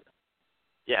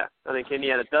 Yeah, I think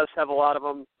Indiana does have a lot of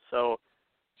them. So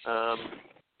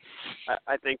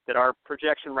I think that our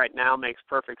projection right now makes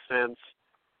perfect sense,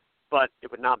 but it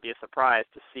would not be a surprise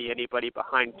to see anybody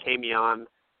behind Camion,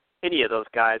 any of those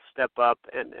guys, step up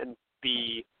and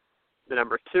be the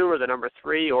number 2 or the number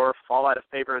 3 or fall out of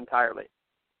favor entirely.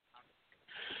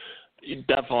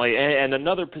 Definitely. And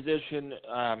another position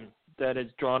that has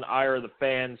drawn ire of the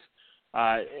fans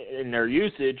in their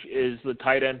usage is the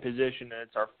tight end position, and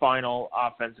it's our final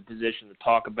offensive position to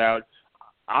talk about.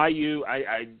 IU,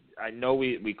 I know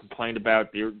we complained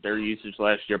about their usage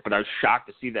last year, but I was shocked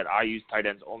to see that IU's tight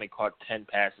ends only caught 10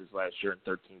 passes last year in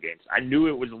 13 games. I knew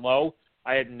it was low.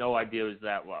 I had no idea it was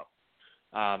that low.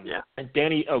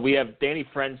 And we have Danny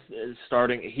Friends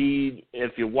starting.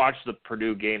 If you watch the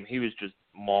Purdue game, he was just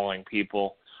mauling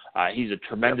people. He's a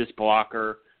tremendous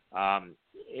blocker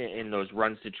in those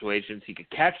run situations. He could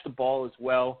catch the ball as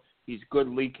well. He's good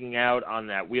leaking out on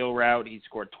that wheel route. He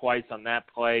scored twice on that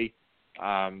play.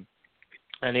 And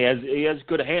he has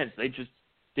good hands. They just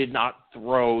did not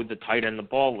throw the tight end the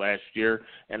ball last year,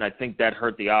 and I think that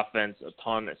hurt the offense a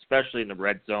ton, especially in the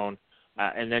red zone.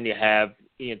 And then you have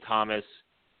Ian Thomas,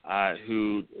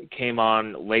 who came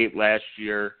on late last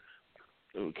year,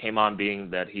 who came on being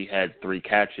that he had 3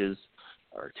 catches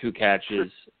or 2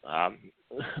 catches,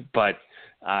 but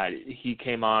he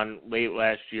came on late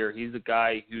last year. He's a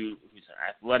guy who's an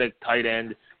athletic tight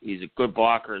end. He's a good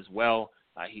blocker as well.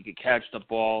 He could catch the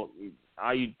ball.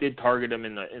 I did target him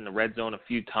in the red zone a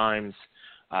few times,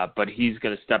 but he's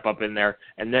going to step up in there.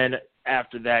 And then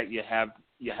after that, you have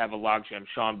a logjam.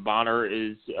 Sean Bonner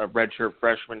is a redshirt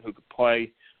freshman who could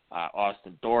play.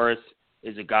 Austin Doris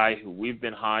is a guy who we've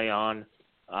been high on,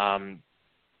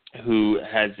 who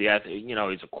has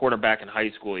he's a quarterback in high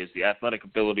school. He has the athletic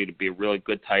ability to be a really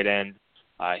good tight end.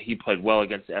 He played well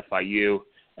against FIU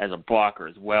as a blocker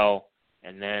as well.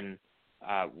 And then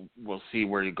we'll see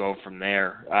where you go from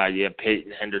there. You have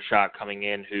Peyton Hendershot coming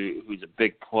in, who's a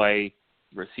big play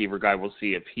receiver guy. We'll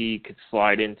see if he could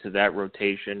slide into that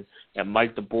rotation. And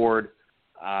Mike DeBoard,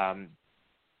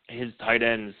 his tight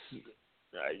ends,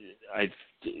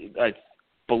 I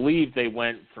believe they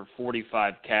went for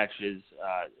 45 catches,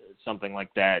 something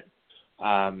like that,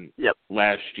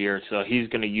 last year. So he's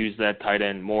going to use that tight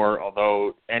end more,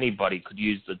 although anybody could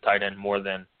use the tight end more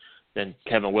than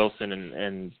Kevin Wilson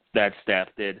and that staff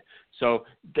did. So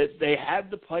they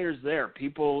have the players there.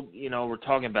 People, we're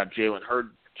talking about Jalen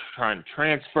Hurd trying to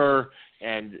transfer,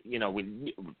 and,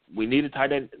 we need a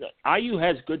tight end. IU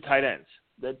has good tight ends.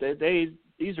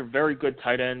 These are very good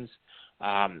tight ends.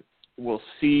 We'll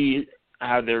see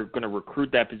how they're going to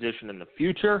recruit that position in the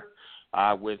future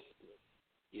with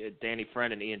Danny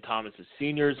Friend and Ian Thomas as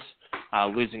seniors,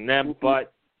 losing them.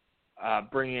 But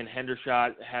bringing in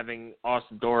Hendershot, having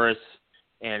Austin Doris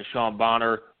and Sean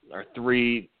Bonner are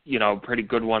three, pretty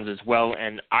good ones as well.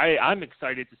 And I'm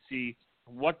excited to see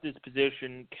what this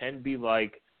position can be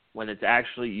like when it's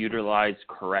actually utilized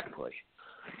correctly.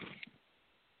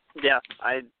 Yeah,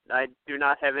 I do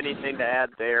not have anything to add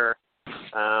there,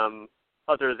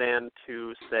 other than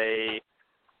to say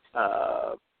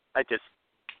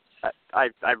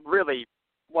I really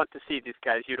want to see these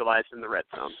guys utilized in the red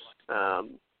zone.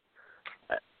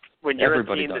 When you're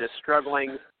Everybody a team does. that is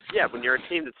struggling, when you're a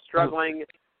team that's struggling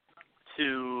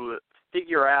to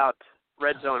figure out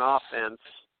red zone offense,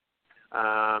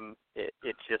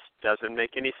 it just doesn't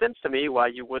make any sense to me why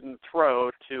you wouldn't throw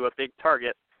to a big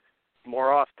target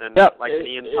more often, like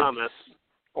Ian Thomas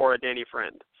or a Danny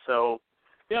Friend. So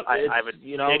I would.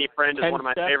 Danny Friend is one of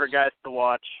my favorite guys to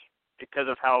watch because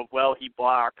of how well he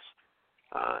blocks,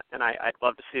 and I'd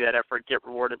love to see that effort get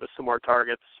rewarded with some more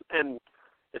targets. And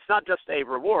it's not just a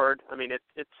reward. I mean,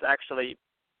 it's actually,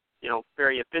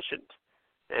 very efficient,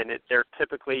 and they're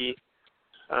typically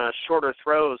shorter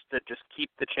throws that just keep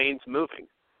the chains moving.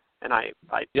 And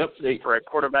for a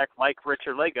quarterback like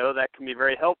Richard Lego, that can be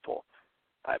very helpful.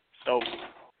 So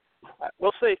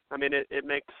we'll see. I mean, it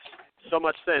makes so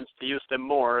much sense to use them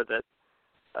more that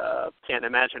can't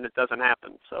imagine it doesn't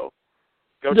happen. So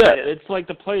go try it. It's like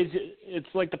the plays.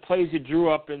 It's like the plays you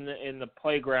drew up in the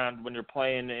playground when you're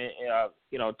playing,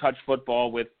 touch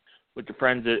football with your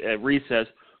friends at recess.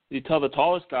 You tell the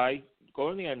tallest guy,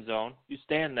 go in the end zone. You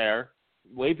stand there,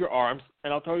 wave your arms,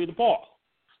 and I'll throw you the ball.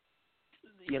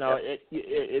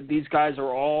 These guys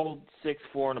are all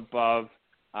 6'4" and above.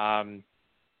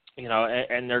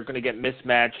 And they're going to get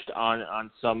mismatched on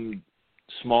some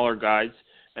smaller guys.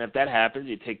 And if that happens,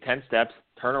 you take 10 steps,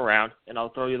 turn around, and I'll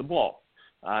throw you the ball.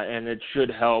 And it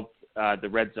should help the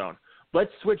red zone.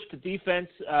 Let's switch to defense,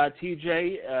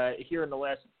 TJ, here in the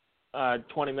last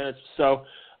 20 minutes or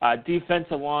so.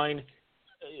 Defensive line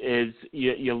is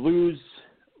you lose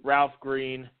Ralph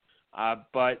Green,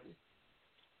 but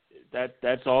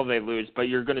that's all they lose. But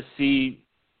you're going to see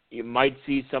 – you might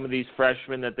see some of these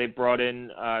freshmen that they brought in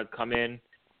come in.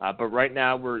 But right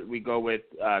now we go with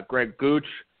Greg Gooch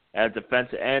at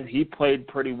defensive end. He played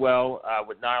pretty well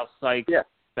with Niles Sykes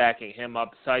backing him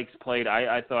up. Sykes played,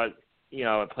 I thought,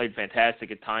 played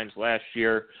fantastic at times last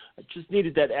year. I just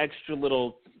needed that extra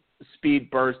little speed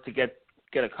burst to get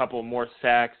a couple more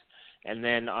sacks. And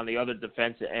then on the other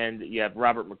defensive end, you have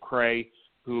Robert McCray,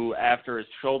 who after his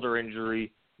shoulder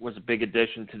injury was a big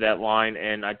addition to that line,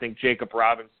 and I think Jacob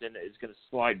Robinson is going to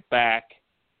slide back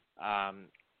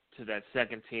to that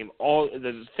second team.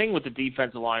 The thing with the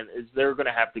defensive line is they're going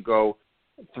to have to go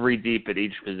 3 deep at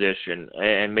each position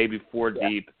and maybe 4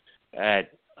 deep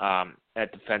at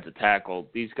defensive tackle.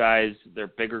 These guys, they're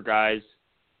bigger guys,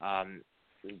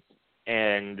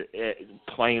 and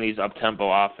playing these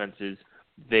up-tempo offenses,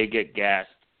 they get gassed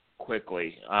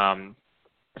quickly. So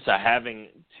having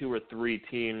 2 or 3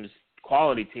 teams,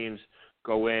 quality teams,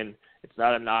 go in, it's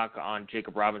not a knock on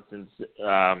Jacob Robinson's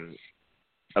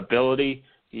ability.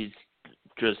 He's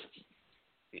just,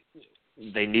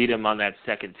 they need him on that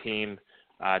second team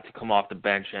to come off the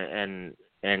bench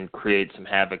and create some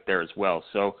havoc there as well.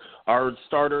 So our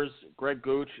starters, Greg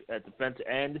Gooch at defensive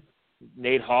end.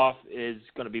 Nate Hoff is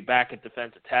going to be back at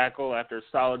defensive tackle after a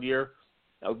solid year.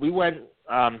 We went,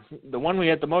 the one we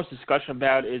had the most discussion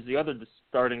about is the other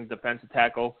starting defensive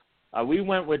tackle. We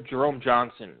went with Jerome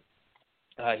Johnson.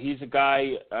 He's a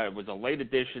guy, was a late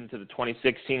addition to the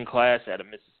 2016 class out of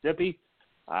Mississippi.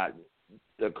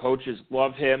 The coaches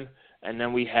love him. And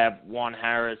then we have Juan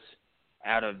Harris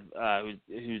out of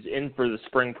who's in for the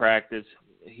spring practice.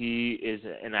 He is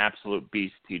an absolute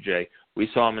beast, TJ. We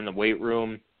saw him in the weight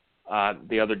room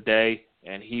the other day,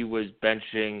 and he was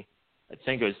benching, I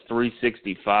think it was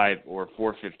 365 or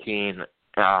 415.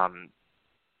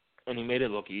 and he made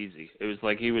it look easy. It was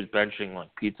like he was benching like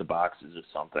pizza boxes or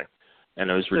something, and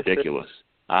it was ridiculous.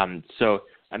 So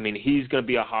I mean, he's going to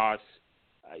be a hoss.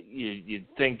 You'd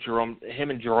think him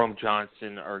and Jerome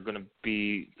Johnson are going to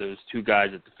be those two guys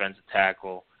at defensive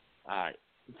tackle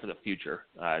for the future.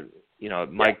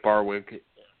 Mike Barwick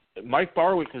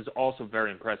is also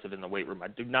very impressive in the weight room. I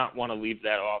do not want to leave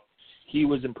that off. He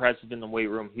was impressive in the weight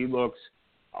room. He looks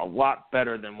a lot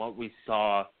better than what we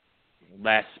saw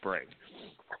last spring.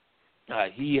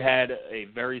 He had a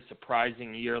very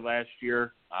surprising year last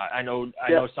year. I know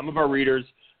some of our readers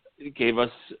gave us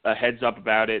a heads up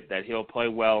about it, that he'll play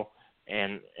well,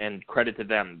 and credit to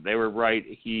them. They were right.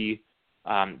 He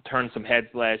turned some heads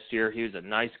last year. He was a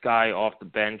nice guy off the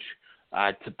bench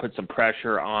to put some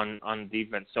pressure on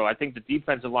defense. So I think the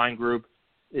defensive line group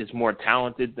is more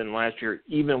talented than last year,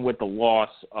 even with the loss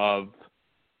of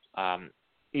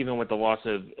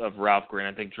Ralph Green.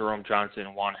 I think Jerome Johnson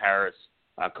and Juan Harris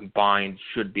combined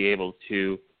should be able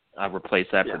to replace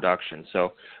that production.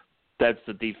 So that's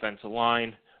the defensive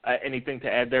line. Anything to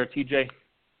add there, TJ?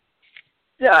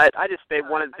 Yeah, I just they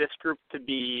wanted this group to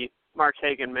be, Mark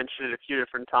Hagan mentioned it a few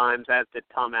different times, as did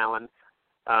Tom Allen.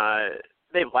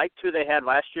 They liked who they had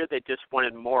last year. They just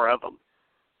wanted more of them.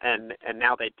 And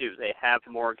now they do. They have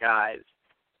more guys.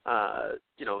 I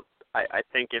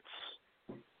think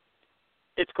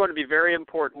it's going to be very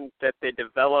important that they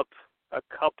develop a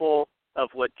couple of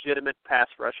legitimate pass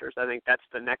rushers. I think that's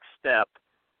the next step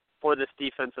for this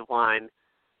defensive line.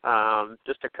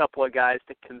 Just a couple of guys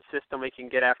that consistently can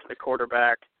get after the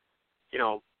quarterback.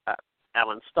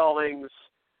 Alan Stallings,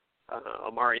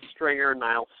 Amari Stringer,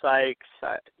 Niall Sykes.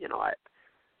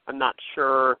 I'm not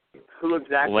sure who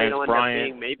exactly Lance it'll end Bryant, up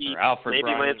being. Maybe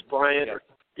Bryant. Lance Bryant,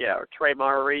 or Trey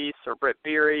Maurice or Britt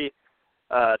Beery,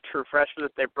 true freshmen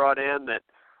that they brought in that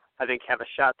I think have a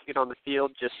shot to get on the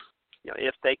field. Just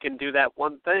if they can do that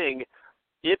one thing,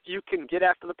 if you can get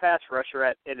after the pass rusher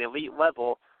at an elite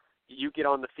level, you get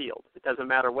on the field. It doesn't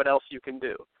matter what else you can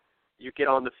do. You get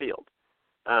on the field.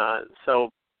 So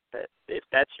if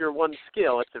that's your one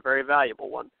skill, it's a very valuable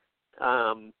one.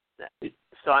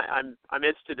 So I'm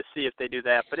interested to see if they do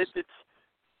that. But it's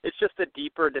just a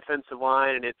deeper defensive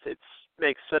line, and it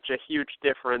makes such a huge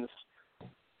difference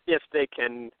if they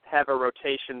can have a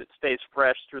rotation that stays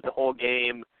fresh through the whole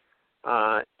game.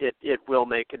 It will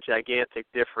make a gigantic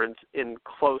difference in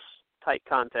close, tight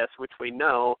contests, which we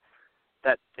know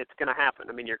that it's going to happen.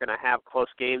 I mean, you're going to have close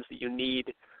games that you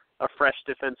need a fresh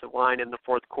defensive line in the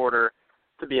fourth quarter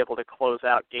to be able to close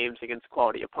out games against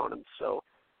quality opponents. So,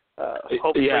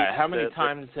 hopefully, how many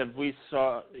times have we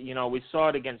saw? We saw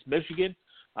it against Michigan,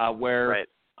 where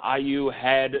IU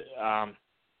had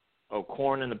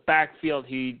O'Korn in the backfield.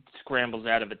 He scrambles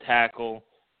out of a tackle,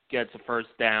 gets a first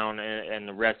down, and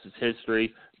the rest is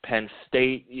history. Penn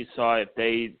State, you saw if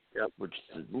they, which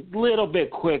is a little bit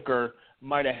quicker,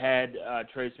 might have had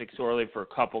Trace McSorley for a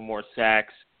couple more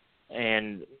sacks.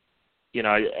 And,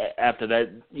 after that,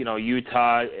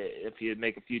 Utah, if you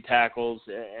make a few tackles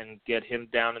and get him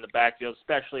down in the backfield,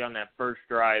 especially on that first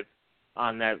drive,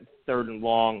 on that third and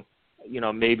long,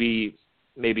 maybe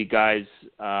guys,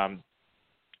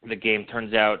 the game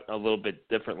turns out a little bit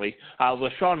differently.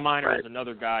 LaShawn Minor is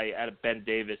another guy out of Ben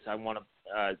Davis I want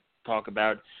to talk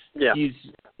about. Yeah.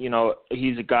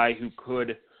 He's a guy who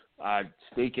could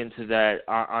sneak into that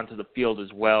onto the field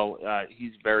as well.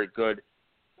 He's very good.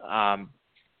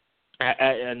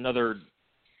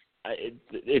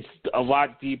 It's a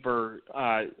lot deeper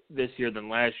this year than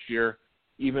last year,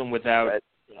 even without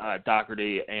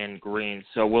Doherty and Green.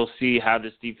 So we'll see how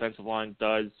this defensive line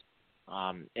does,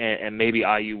 and maybe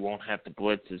IU won't have to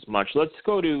blitz as much. Let's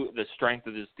go to the strength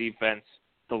of this defense.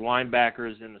 The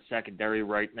linebackers in the secondary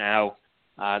right now.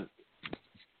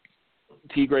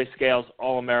 Tigre Scales,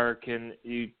 All-American.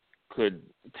 You could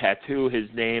tattoo his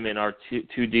name in our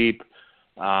two deep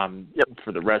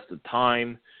for the rest of the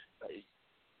time.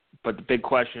 But the big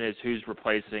question is who's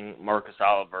replacing Marcus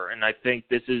Oliver. And I think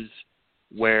this is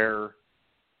where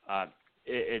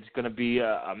it's going to be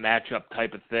a matchup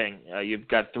type of thing. You've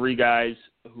got three guys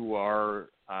who are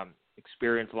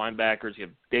experienced linebackers. You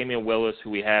have Damian Willis, who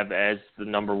we have as the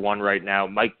number one right now.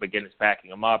 Mike McGinnis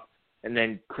backing him up. And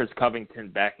then Chris Covington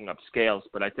backing up Scales.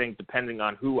 But I think depending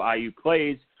on who IU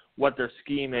plays, what their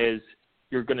scheme is,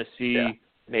 you're going to see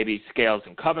maybe Scales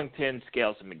and Covington,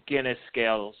 Scales and McGinnis,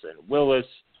 Scales and Willis,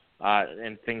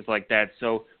 and things like that.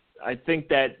 So I think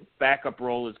that backup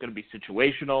role is going to be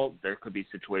situational. There could be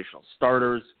situational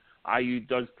starters. IU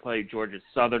does play Georgia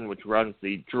Southern, which runs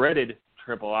the dreaded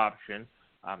triple option.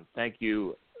 Thank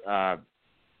you,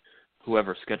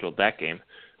 whoever scheduled that game,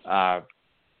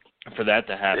 for that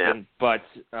to happen. Yeah.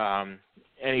 But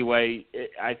anyway,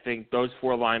 I think those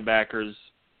 4 linebackers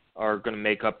are going to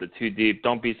make up the 2 deep.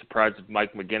 Don't be surprised if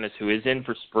Mike McGinnis, who is in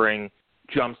for spring,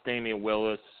 jumps Damian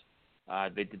Willis.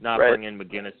 They did not bring in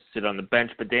McGinnis to sit on the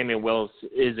bench, but Damian Willis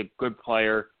is a good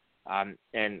player,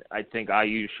 and I think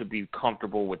IU should be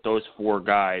comfortable with those 4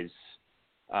 guys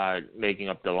making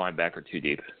up the linebacker 2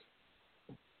 deep.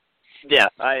 Yeah,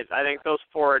 I think those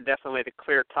 4 are definitely the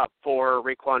clear top 4.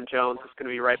 Raekwon Jones is going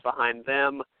to be right behind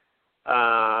them.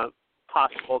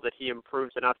 Possible that he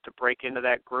improves enough to break into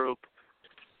that group.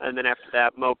 And then after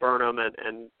that, Mo Burnham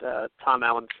and Tom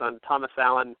Allen's son, Thomas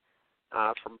Allen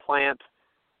from Plant.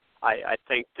 I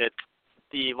think that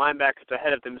the linebackers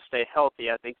ahead of them stay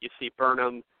healthy. I think you see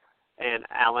Burnham and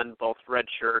Allen both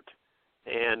redshirt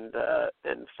and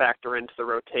factor into the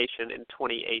rotation in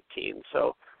 2018.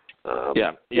 So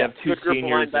you have 2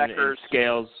 seniors in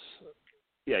Scales.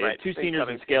 Yeah, you right. have 2 seniors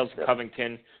in Scales and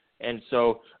Covington. And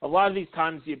so a lot of these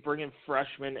times you bring in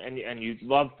freshmen and you'd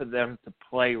love for them to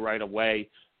play right away,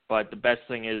 but the best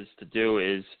thing is to do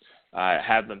is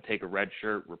have them take a red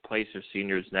shirt, replace their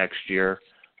seniors next year,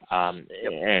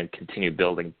 and continue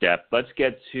building depth. Let's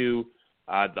get to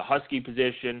the Husky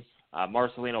position.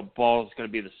 Marcelino Ball is going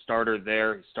to be the starter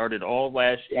there. He started all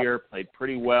last year, played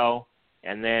pretty well,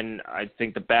 and then I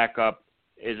think the backup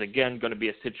is, again, going to be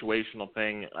a situational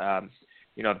thing.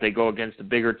 If they go against a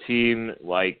bigger team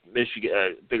like Michigan, a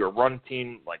bigger run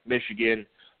team like Michigan,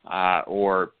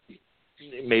 or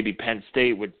maybe Penn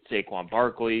State with Saquon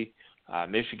Barkley,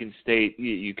 Michigan State,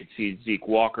 you could see Zeke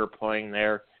Walker playing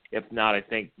there. If not, I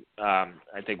think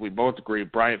we both agree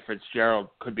Bryant Fitzgerald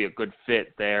could be a good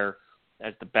fit there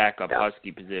as the backup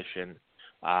Husky position.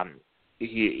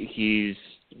 He's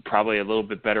probably a little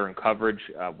bit better in coverage.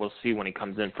 We'll see when he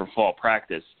comes in for fall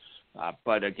practice.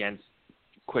 But against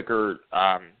quicker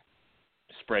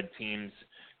spread teams,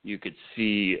 you could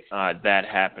see that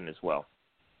happen as well.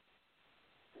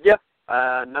 Yep,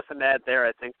 nothing to add there.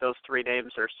 I think those 3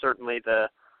 names are certainly the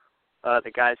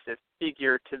guys that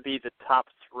figure to be the top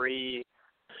 3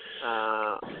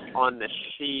 on the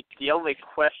sheet. The only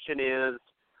question is,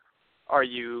 are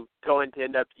you going to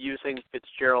end up using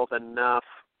Fitzgerald enough?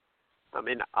 I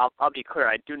mean, I'll be clear.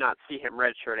 I do not see him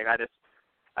redshirting.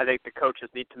 I think the coaches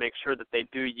need to make sure that they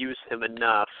do use him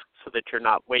enough so that you're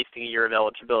not wasting a year of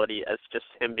eligibility as just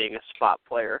him being a spot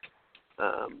player.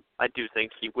 I do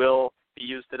think he will be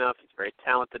used enough. He's a very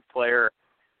talented player,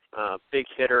 big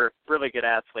hitter, really good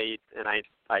athlete, and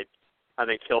I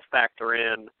think he'll factor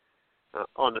in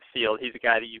on the field. He's a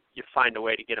guy that you find a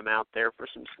way to get him out there for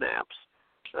some snaps.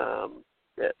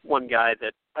 One guy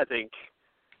that I think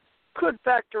could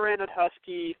factor in at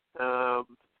Husky,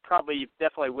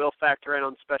 definitely will factor in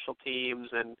on special teams,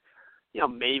 and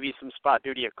maybe some spot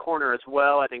duty at corner as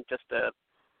well. I think just a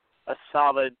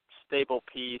solid, stable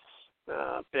piece,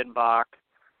 Ben Bach,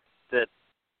 that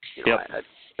he'll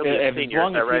be a senior, as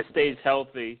long as right? he stays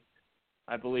healthy,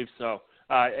 I believe so.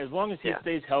 As long as he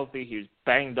stays healthy, he was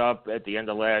banged up at the end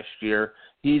of last year.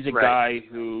 He's a guy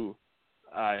who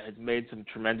has made some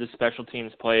tremendous special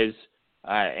teams plays,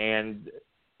 and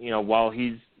while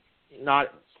he's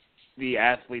not the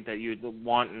athlete that you'd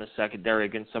want in the secondary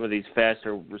against some of these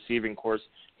faster receiving corps,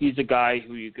 he's a guy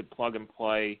who you could plug and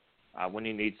play when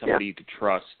you need somebody you could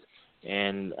trust.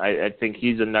 And I think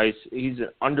he's an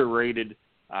underrated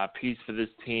piece for this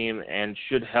team and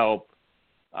should help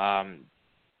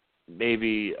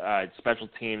maybe special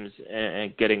teams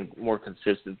and getting more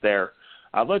consistent there.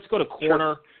 Let's go to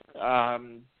corner.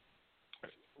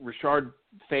 Rashard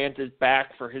Fant is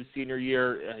back for his senior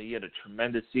year. He had a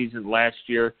tremendous season last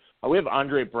year. We have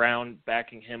Andre Brown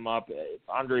backing him up. If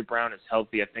Andre Brown is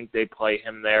healthy, I think they play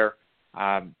him there.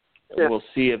 We'll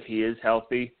see if he is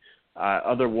healthy.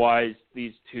 Otherwise,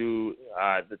 these two,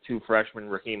 the 2 freshmen,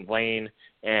 Raheem Lane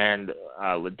and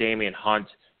LaDainian Hunt,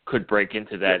 could break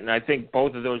into that. And I think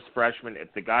both of those freshmen,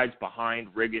 if the guys behind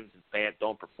Riggins and Fant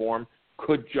don't perform,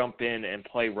 could jump in and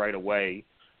play right away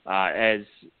as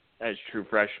true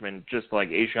freshmen, just like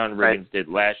Ashawn Riggins did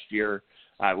last year.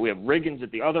 We have Riggins at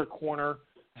the other corner.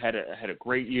 Had a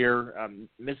great year.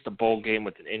 Missed a bowl game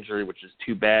with an injury, which is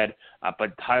too bad.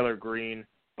 But Tyler Green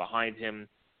behind him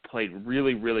played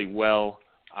really, really well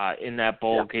in that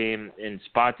bowl game in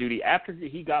spot duty. After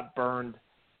he got burned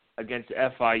against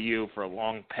FIU for a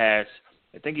long pass,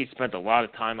 I think he spent a lot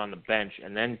of time on the bench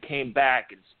and then came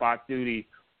back in spot duty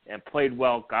and played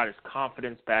well, got his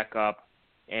confidence back up,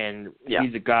 and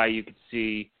he's a guy you could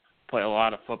see play a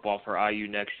lot of football for IU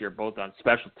next year, both on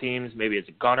special teams, maybe as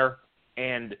a gunner,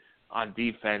 and on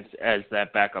defense as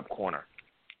that backup corner.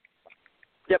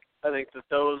 Yep, I think that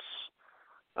those,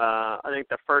 I think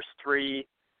the first 3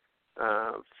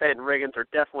 Fayette and Riggins are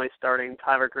definitely starting.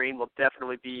 Tyler Green will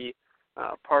definitely be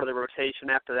part of the rotation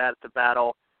after that at the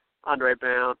battle. Andre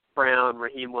Brown,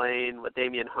 Raheem Lane,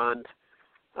 LaDainian Hunt,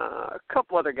 a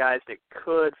couple other guys that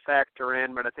could factor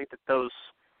in, but I think that those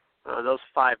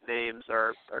 5 names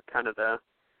are kind of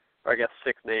or I guess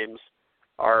 6 names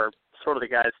are sort of the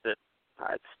guys that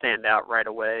stand out right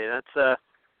away. That's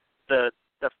the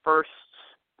first.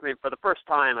 I mean, for the first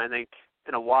time, I think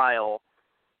in a while,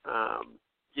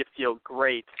 you feel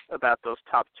great about those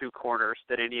top 2 corners.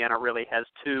 That Indiana really has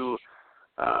 2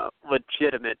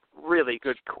 legitimate, really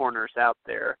good corners out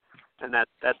there, and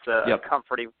that's a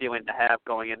comforting feeling to have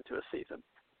going into a season.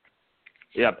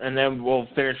 Yep, and then we'll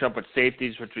finish up with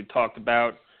safeties, which we talked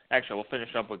about. Actually, we'll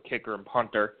finish up with kicker and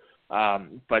punter.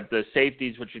 But the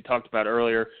safeties, which we talked about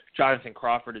earlier, Jonathan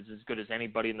Crawford is as good as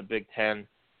anybody in the Big Ten,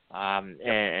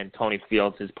 and Tony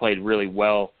Fields has played really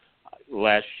well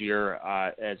last year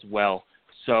as well.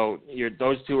 So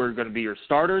those 2 are going to be your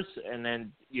starters, and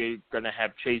then you're going to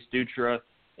have Chase Dutra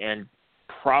and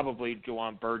probably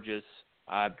Juwan Burgess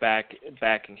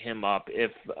backing him up.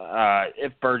 If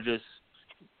Burgess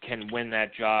can win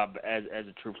that job as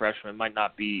a true freshman, it might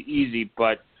not be easy,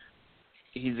 but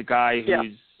he's a guy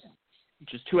who's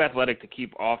just too athletic to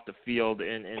keep off the field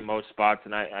in most spots,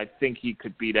 and I think he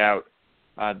could beat out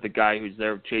the guy who's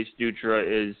there. Chase Dutra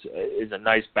is a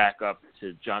nice backup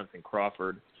to Jonathan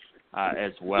Crawford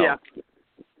as well.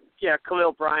 Yeah,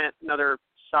 Khalil Bryant, another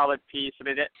solid piece. I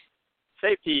mean,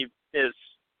 safety is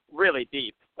really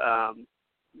deep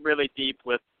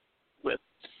with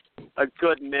a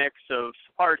good mix of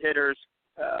hard hitters,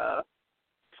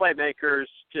 playmakers,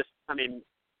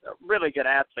 really good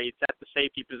athletes at the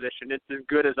safety position. It's as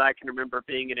good as I can remember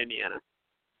being in Indiana.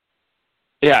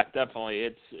 Yeah,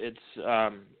 definitely. It's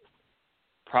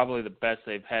probably the best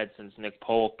they've had since Nick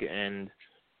Polk and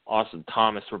Austin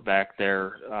Thomas were back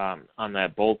there on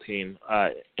that bowl team,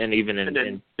 and even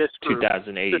in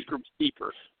 2008. This group's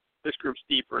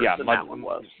deeper. Than that one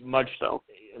was. Much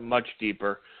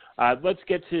deeper. Let's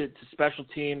get to special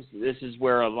teams. This is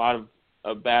where a lot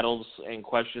of battles and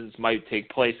questions might take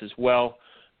place as well.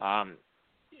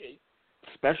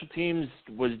 Special teams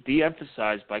was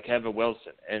de-emphasized by Kevin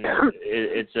Wilson, and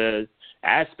it's an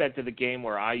aspect of the game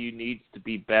where IU needs to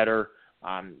be better.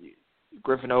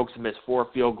 Griffin Oaks missed 4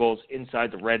 field goals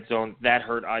inside the red zone. That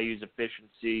hurt IU's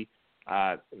efficiency.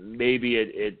 Maybe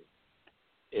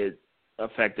it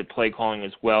affected play calling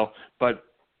as well, but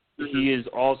he has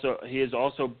also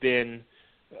been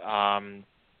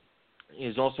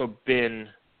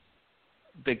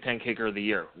Big Ten Kicker of the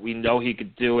Year. We know he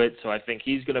could do it, so I think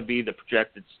he's going to be the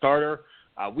projected starter.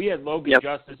 We had Logan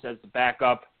Justice as the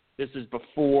backup. This is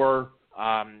before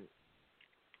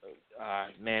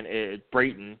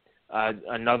Brayton,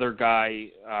 another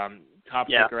guy, top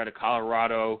kicker out of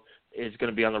Colorado, is going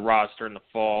to be on the roster in the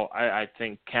fall. I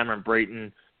think Cameron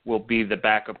Brayton will be the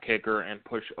backup kicker and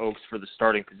push Oaks for the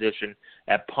starting position.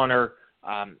 At punter,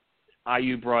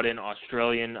 IU brought in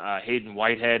Australian Hayden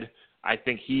Whitehead. I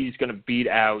think he's going to beat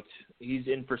out – he's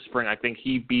in for spring. I think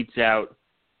he beats out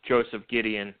Joseph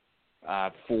Gideon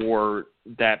for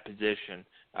that position.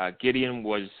 Gideon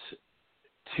was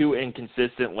too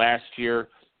inconsistent last year.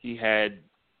 He had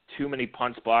too many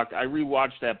punts blocked. I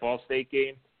rewatched that Ball State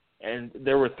game, and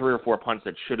there were 3 or 4 punts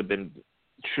that should have been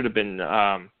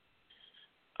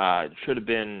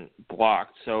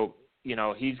blocked. So,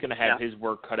 he's going to have his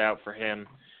work cut out for him,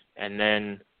 and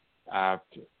then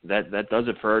that does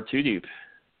it for our 2 deep.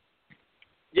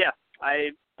 Yeah,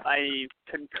 I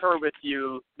concur with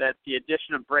you that the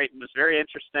addition of Brayton was very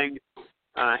interesting.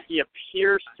 He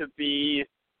appears to be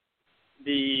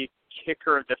the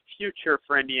kicker of the future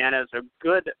for Indiana. As a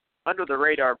good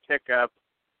under-the-radar pickup.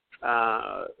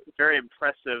 Very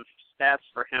impressive stats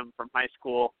for him from high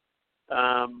school.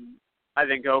 I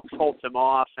think Oaks holds him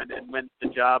off and wins the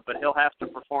job, but he'll have to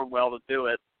perform well to do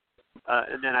it.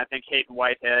 And then I think Hayden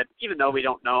Whitehead, even though we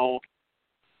don't know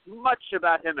much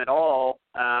about him at all,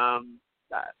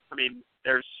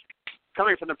 there's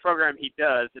coming from the program he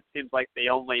does, it seems like they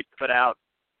only put out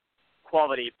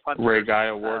quality punters. Ray Guy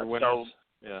Award winners.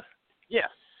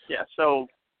 So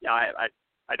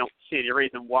I don't see any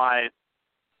reason why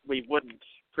we wouldn't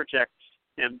project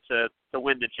him to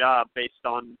win the job based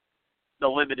on the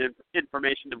limited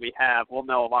information that we have. We'll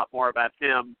know a lot more about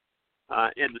him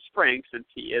in the spring since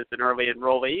he is an early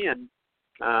enrollee, and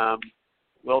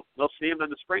we'll see him in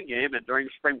the spring game and during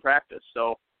spring practice.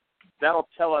 So that'll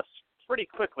tell us pretty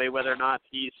quickly whether or not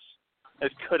he's as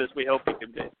good as we hope he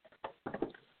can be.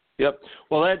 Yep.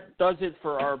 Well, that does it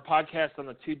for our podcast on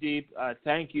the Two Deep.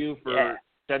 Thank you for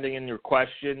sending in your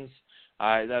questions.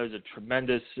 That was a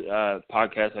tremendous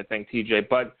podcast, I think, TJ.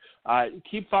 But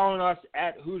keep following us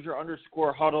at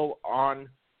Hoosier_Huddle on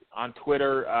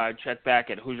Twitter. Check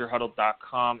back at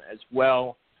HoosierHuddle.com as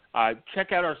well.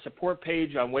 Check out our support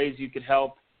page on ways you could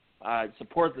help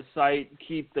support the site,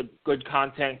 keep the good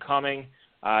content coming.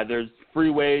 There's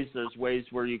free ways. There's ways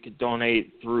where you could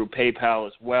donate through PayPal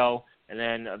as well. And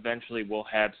then eventually we'll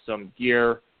have some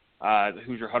gear,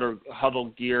 Hoosier Huddle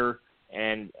gear,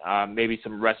 and maybe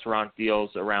some restaurant deals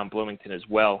around Bloomington as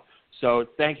well. So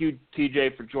thank you,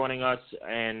 TJ, for joining us,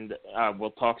 and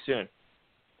we'll talk soon.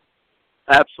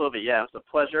 Absolutely, yeah, it was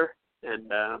a pleasure,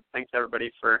 and thanks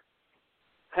everybody for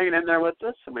hanging in there with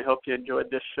us, and we hope you enjoyed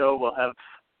this show. We'll have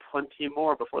plenty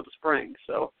more before the spring.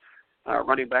 So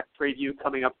running back preview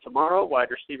coming up tomorrow. Wide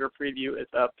receiver preview is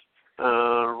up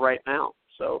right now.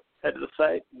 So head to the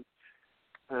site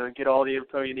and get all the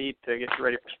info you need to get you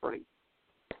ready for spring.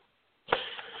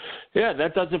 Yeah,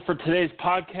 that does it for today's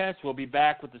podcast. We'll be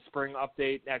back with the spring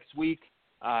update next week,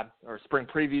 or spring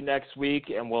preview next week,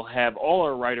 and we'll have all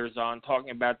our writers on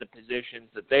talking about the positions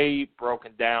that they've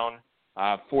broken down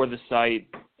for the site.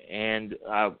 And,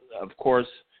 of course,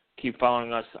 keep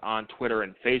following us on Twitter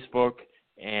and Facebook,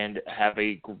 and have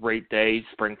a great day.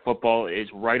 Spring football is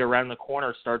right around the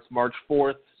corner. Starts March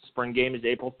 4th. Spring game is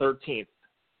April 13th.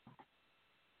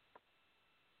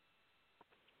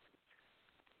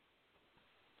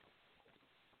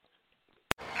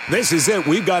 This is it.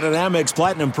 We've got an Amex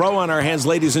Platinum Pro on our hands,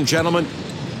 ladies and gentlemen.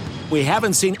 We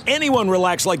haven't seen anyone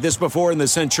relax like this before in the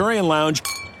Centurion Lounge.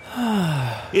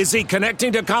 Is he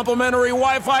connecting to complimentary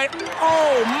Wi-Fi?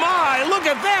 Oh, my. Look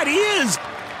at that. He is.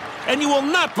 And you will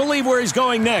not believe where he's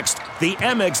going next. The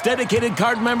Amex dedicated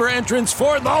card member entrance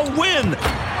for the win.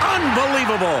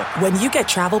 Unbelievable. When you get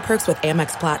travel perks with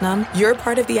Amex Platinum, you're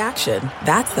part of the action.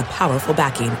 That's the powerful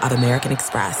backing of American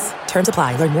Express. Terms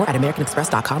apply. Learn more at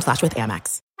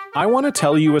americanexpress.com/withAmex. I want to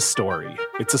tell you a story.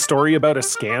 It's a story about a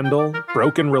scandal,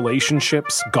 broken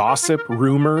relationships, gossip,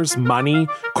 rumors, money,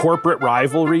 corporate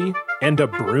rivalry, and a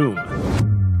broom.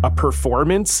 A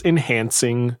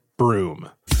performance-enhancing broom.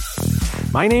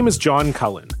 My name is John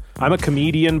Cullen. I'm a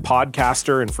comedian,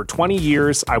 podcaster, and for 20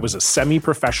 years, I was a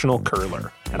semi-professional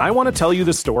curler. And I want to tell you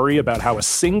the story about how a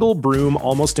single broom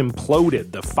almost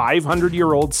imploded the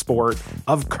 500-year-old sport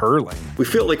of curling. We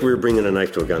felt like we were bringing a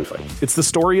knife to a gunfight. It's the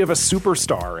story of a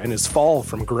superstar and his fall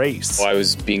from grace. Well, I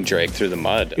was being dragged through the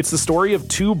mud. It's the story of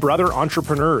two brother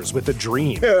entrepreneurs with a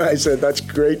dream. I said, that's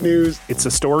great news. It's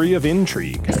a story of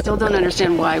intrigue. I still don't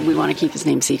understand why we want to keep his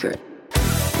name secret.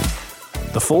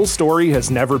 The full story has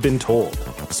never been told,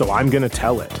 so I'm going to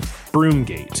tell it.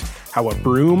 Broomgate, how a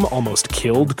broom almost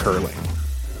killed curling.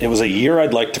 It was a year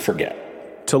I'd like to forget.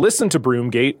 To listen to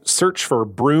Broomgate, search for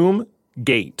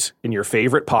Broomgate in your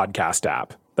favorite podcast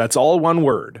app. That's all one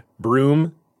word,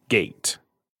 Broomgate.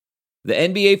 The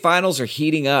NBA Finals are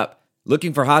heating up.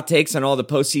 Looking for hot takes on all the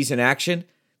postseason action?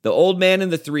 The Old Man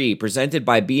and the Three, presented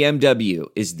by BMW,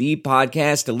 is the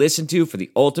podcast to listen to for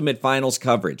the ultimate finals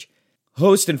coverage.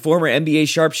 Host and former NBA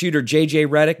sharpshooter JJ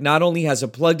Redick not only has a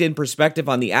plugged-in perspective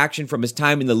on the action from his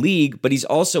time in the league, but he's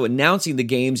also announcing the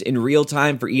games in real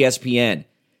time for ESPN.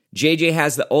 JJ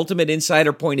has the ultimate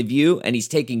insider point of view, and he's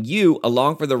taking you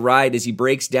along for the ride as he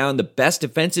breaks down the best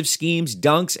defensive schemes,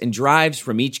 dunks, and drives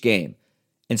from each game.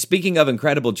 And speaking of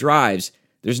incredible drives,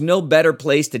 there's no better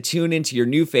place to tune into your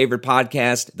new favorite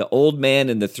podcast, The Old Man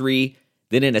and the Three,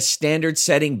 than in a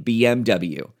standard-setting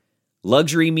BMW.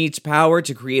 Luxury meets power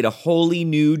to create a wholly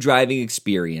new driving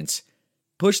experience.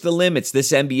 Push the limits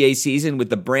this NBA season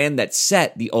with the brand that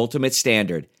set the ultimate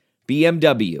standard.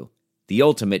 BMW, the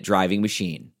ultimate driving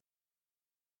machine.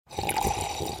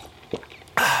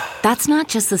 That's not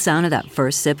just the sound of that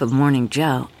first sip of Morning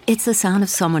Joe. It's the sound of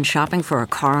someone shopping for a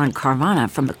car on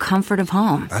Carvana from the comfort of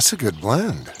home. That's a good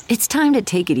blend. It's time to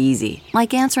take it easy,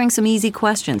 like answering some easy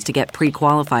questions to get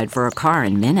pre-qualified for a car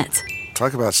in minutes.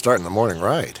 Talk about starting the morning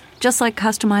right. Just like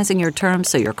customizing your terms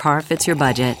so your car fits your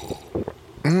budget.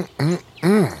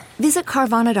 Visit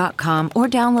Carvana.com or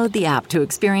download the app to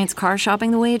experience car shopping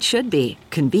the way it should be.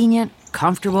 Convenient,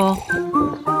 comfortable.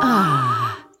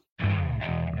 Ah.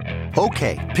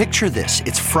 Okay, picture this.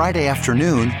 It's Friday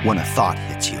afternoon when a thought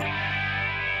hits you.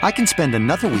 I can spend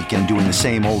another weekend doing the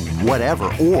same old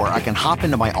whatever, or I can hop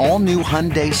into my all-new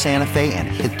Hyundai Santa Fe and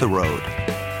hit the road.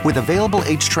 With available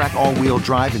H-Track all-wheel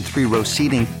drive and 3-row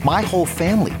seating, my whole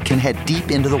family can head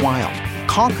deep into the wild.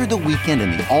 Conquer the weekend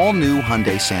in the all-new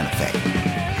Hyundai Santa Fe.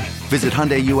 Visit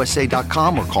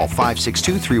HyundaiUSA.com or call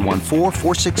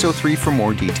 562-314-4603 for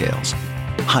more details.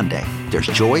 Hyundai, there's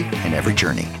joy in every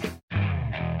journey.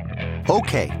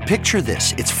 Okay, picture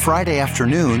this. It's Friday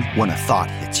afternoon when a thought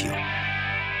hits you.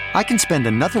 I can spend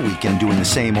another weekend doing the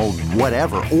same old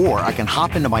whatever, or I can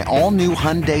hop into my all-new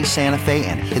Hyundai Santa Fe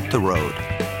and hit the road.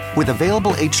 With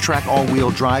available H-Track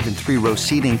all-wheel drive and 3-row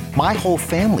seating, my whole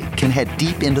family can head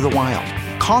deep into the wild.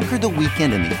 Conquer the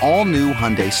weekend in the all-new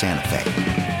Hyundai Santa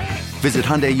Fe. Visit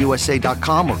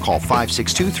HyundaiUSA.com or call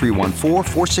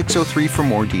 562-314-4603 for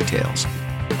more details.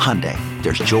 Hyundai,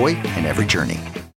 there's joy in every journey.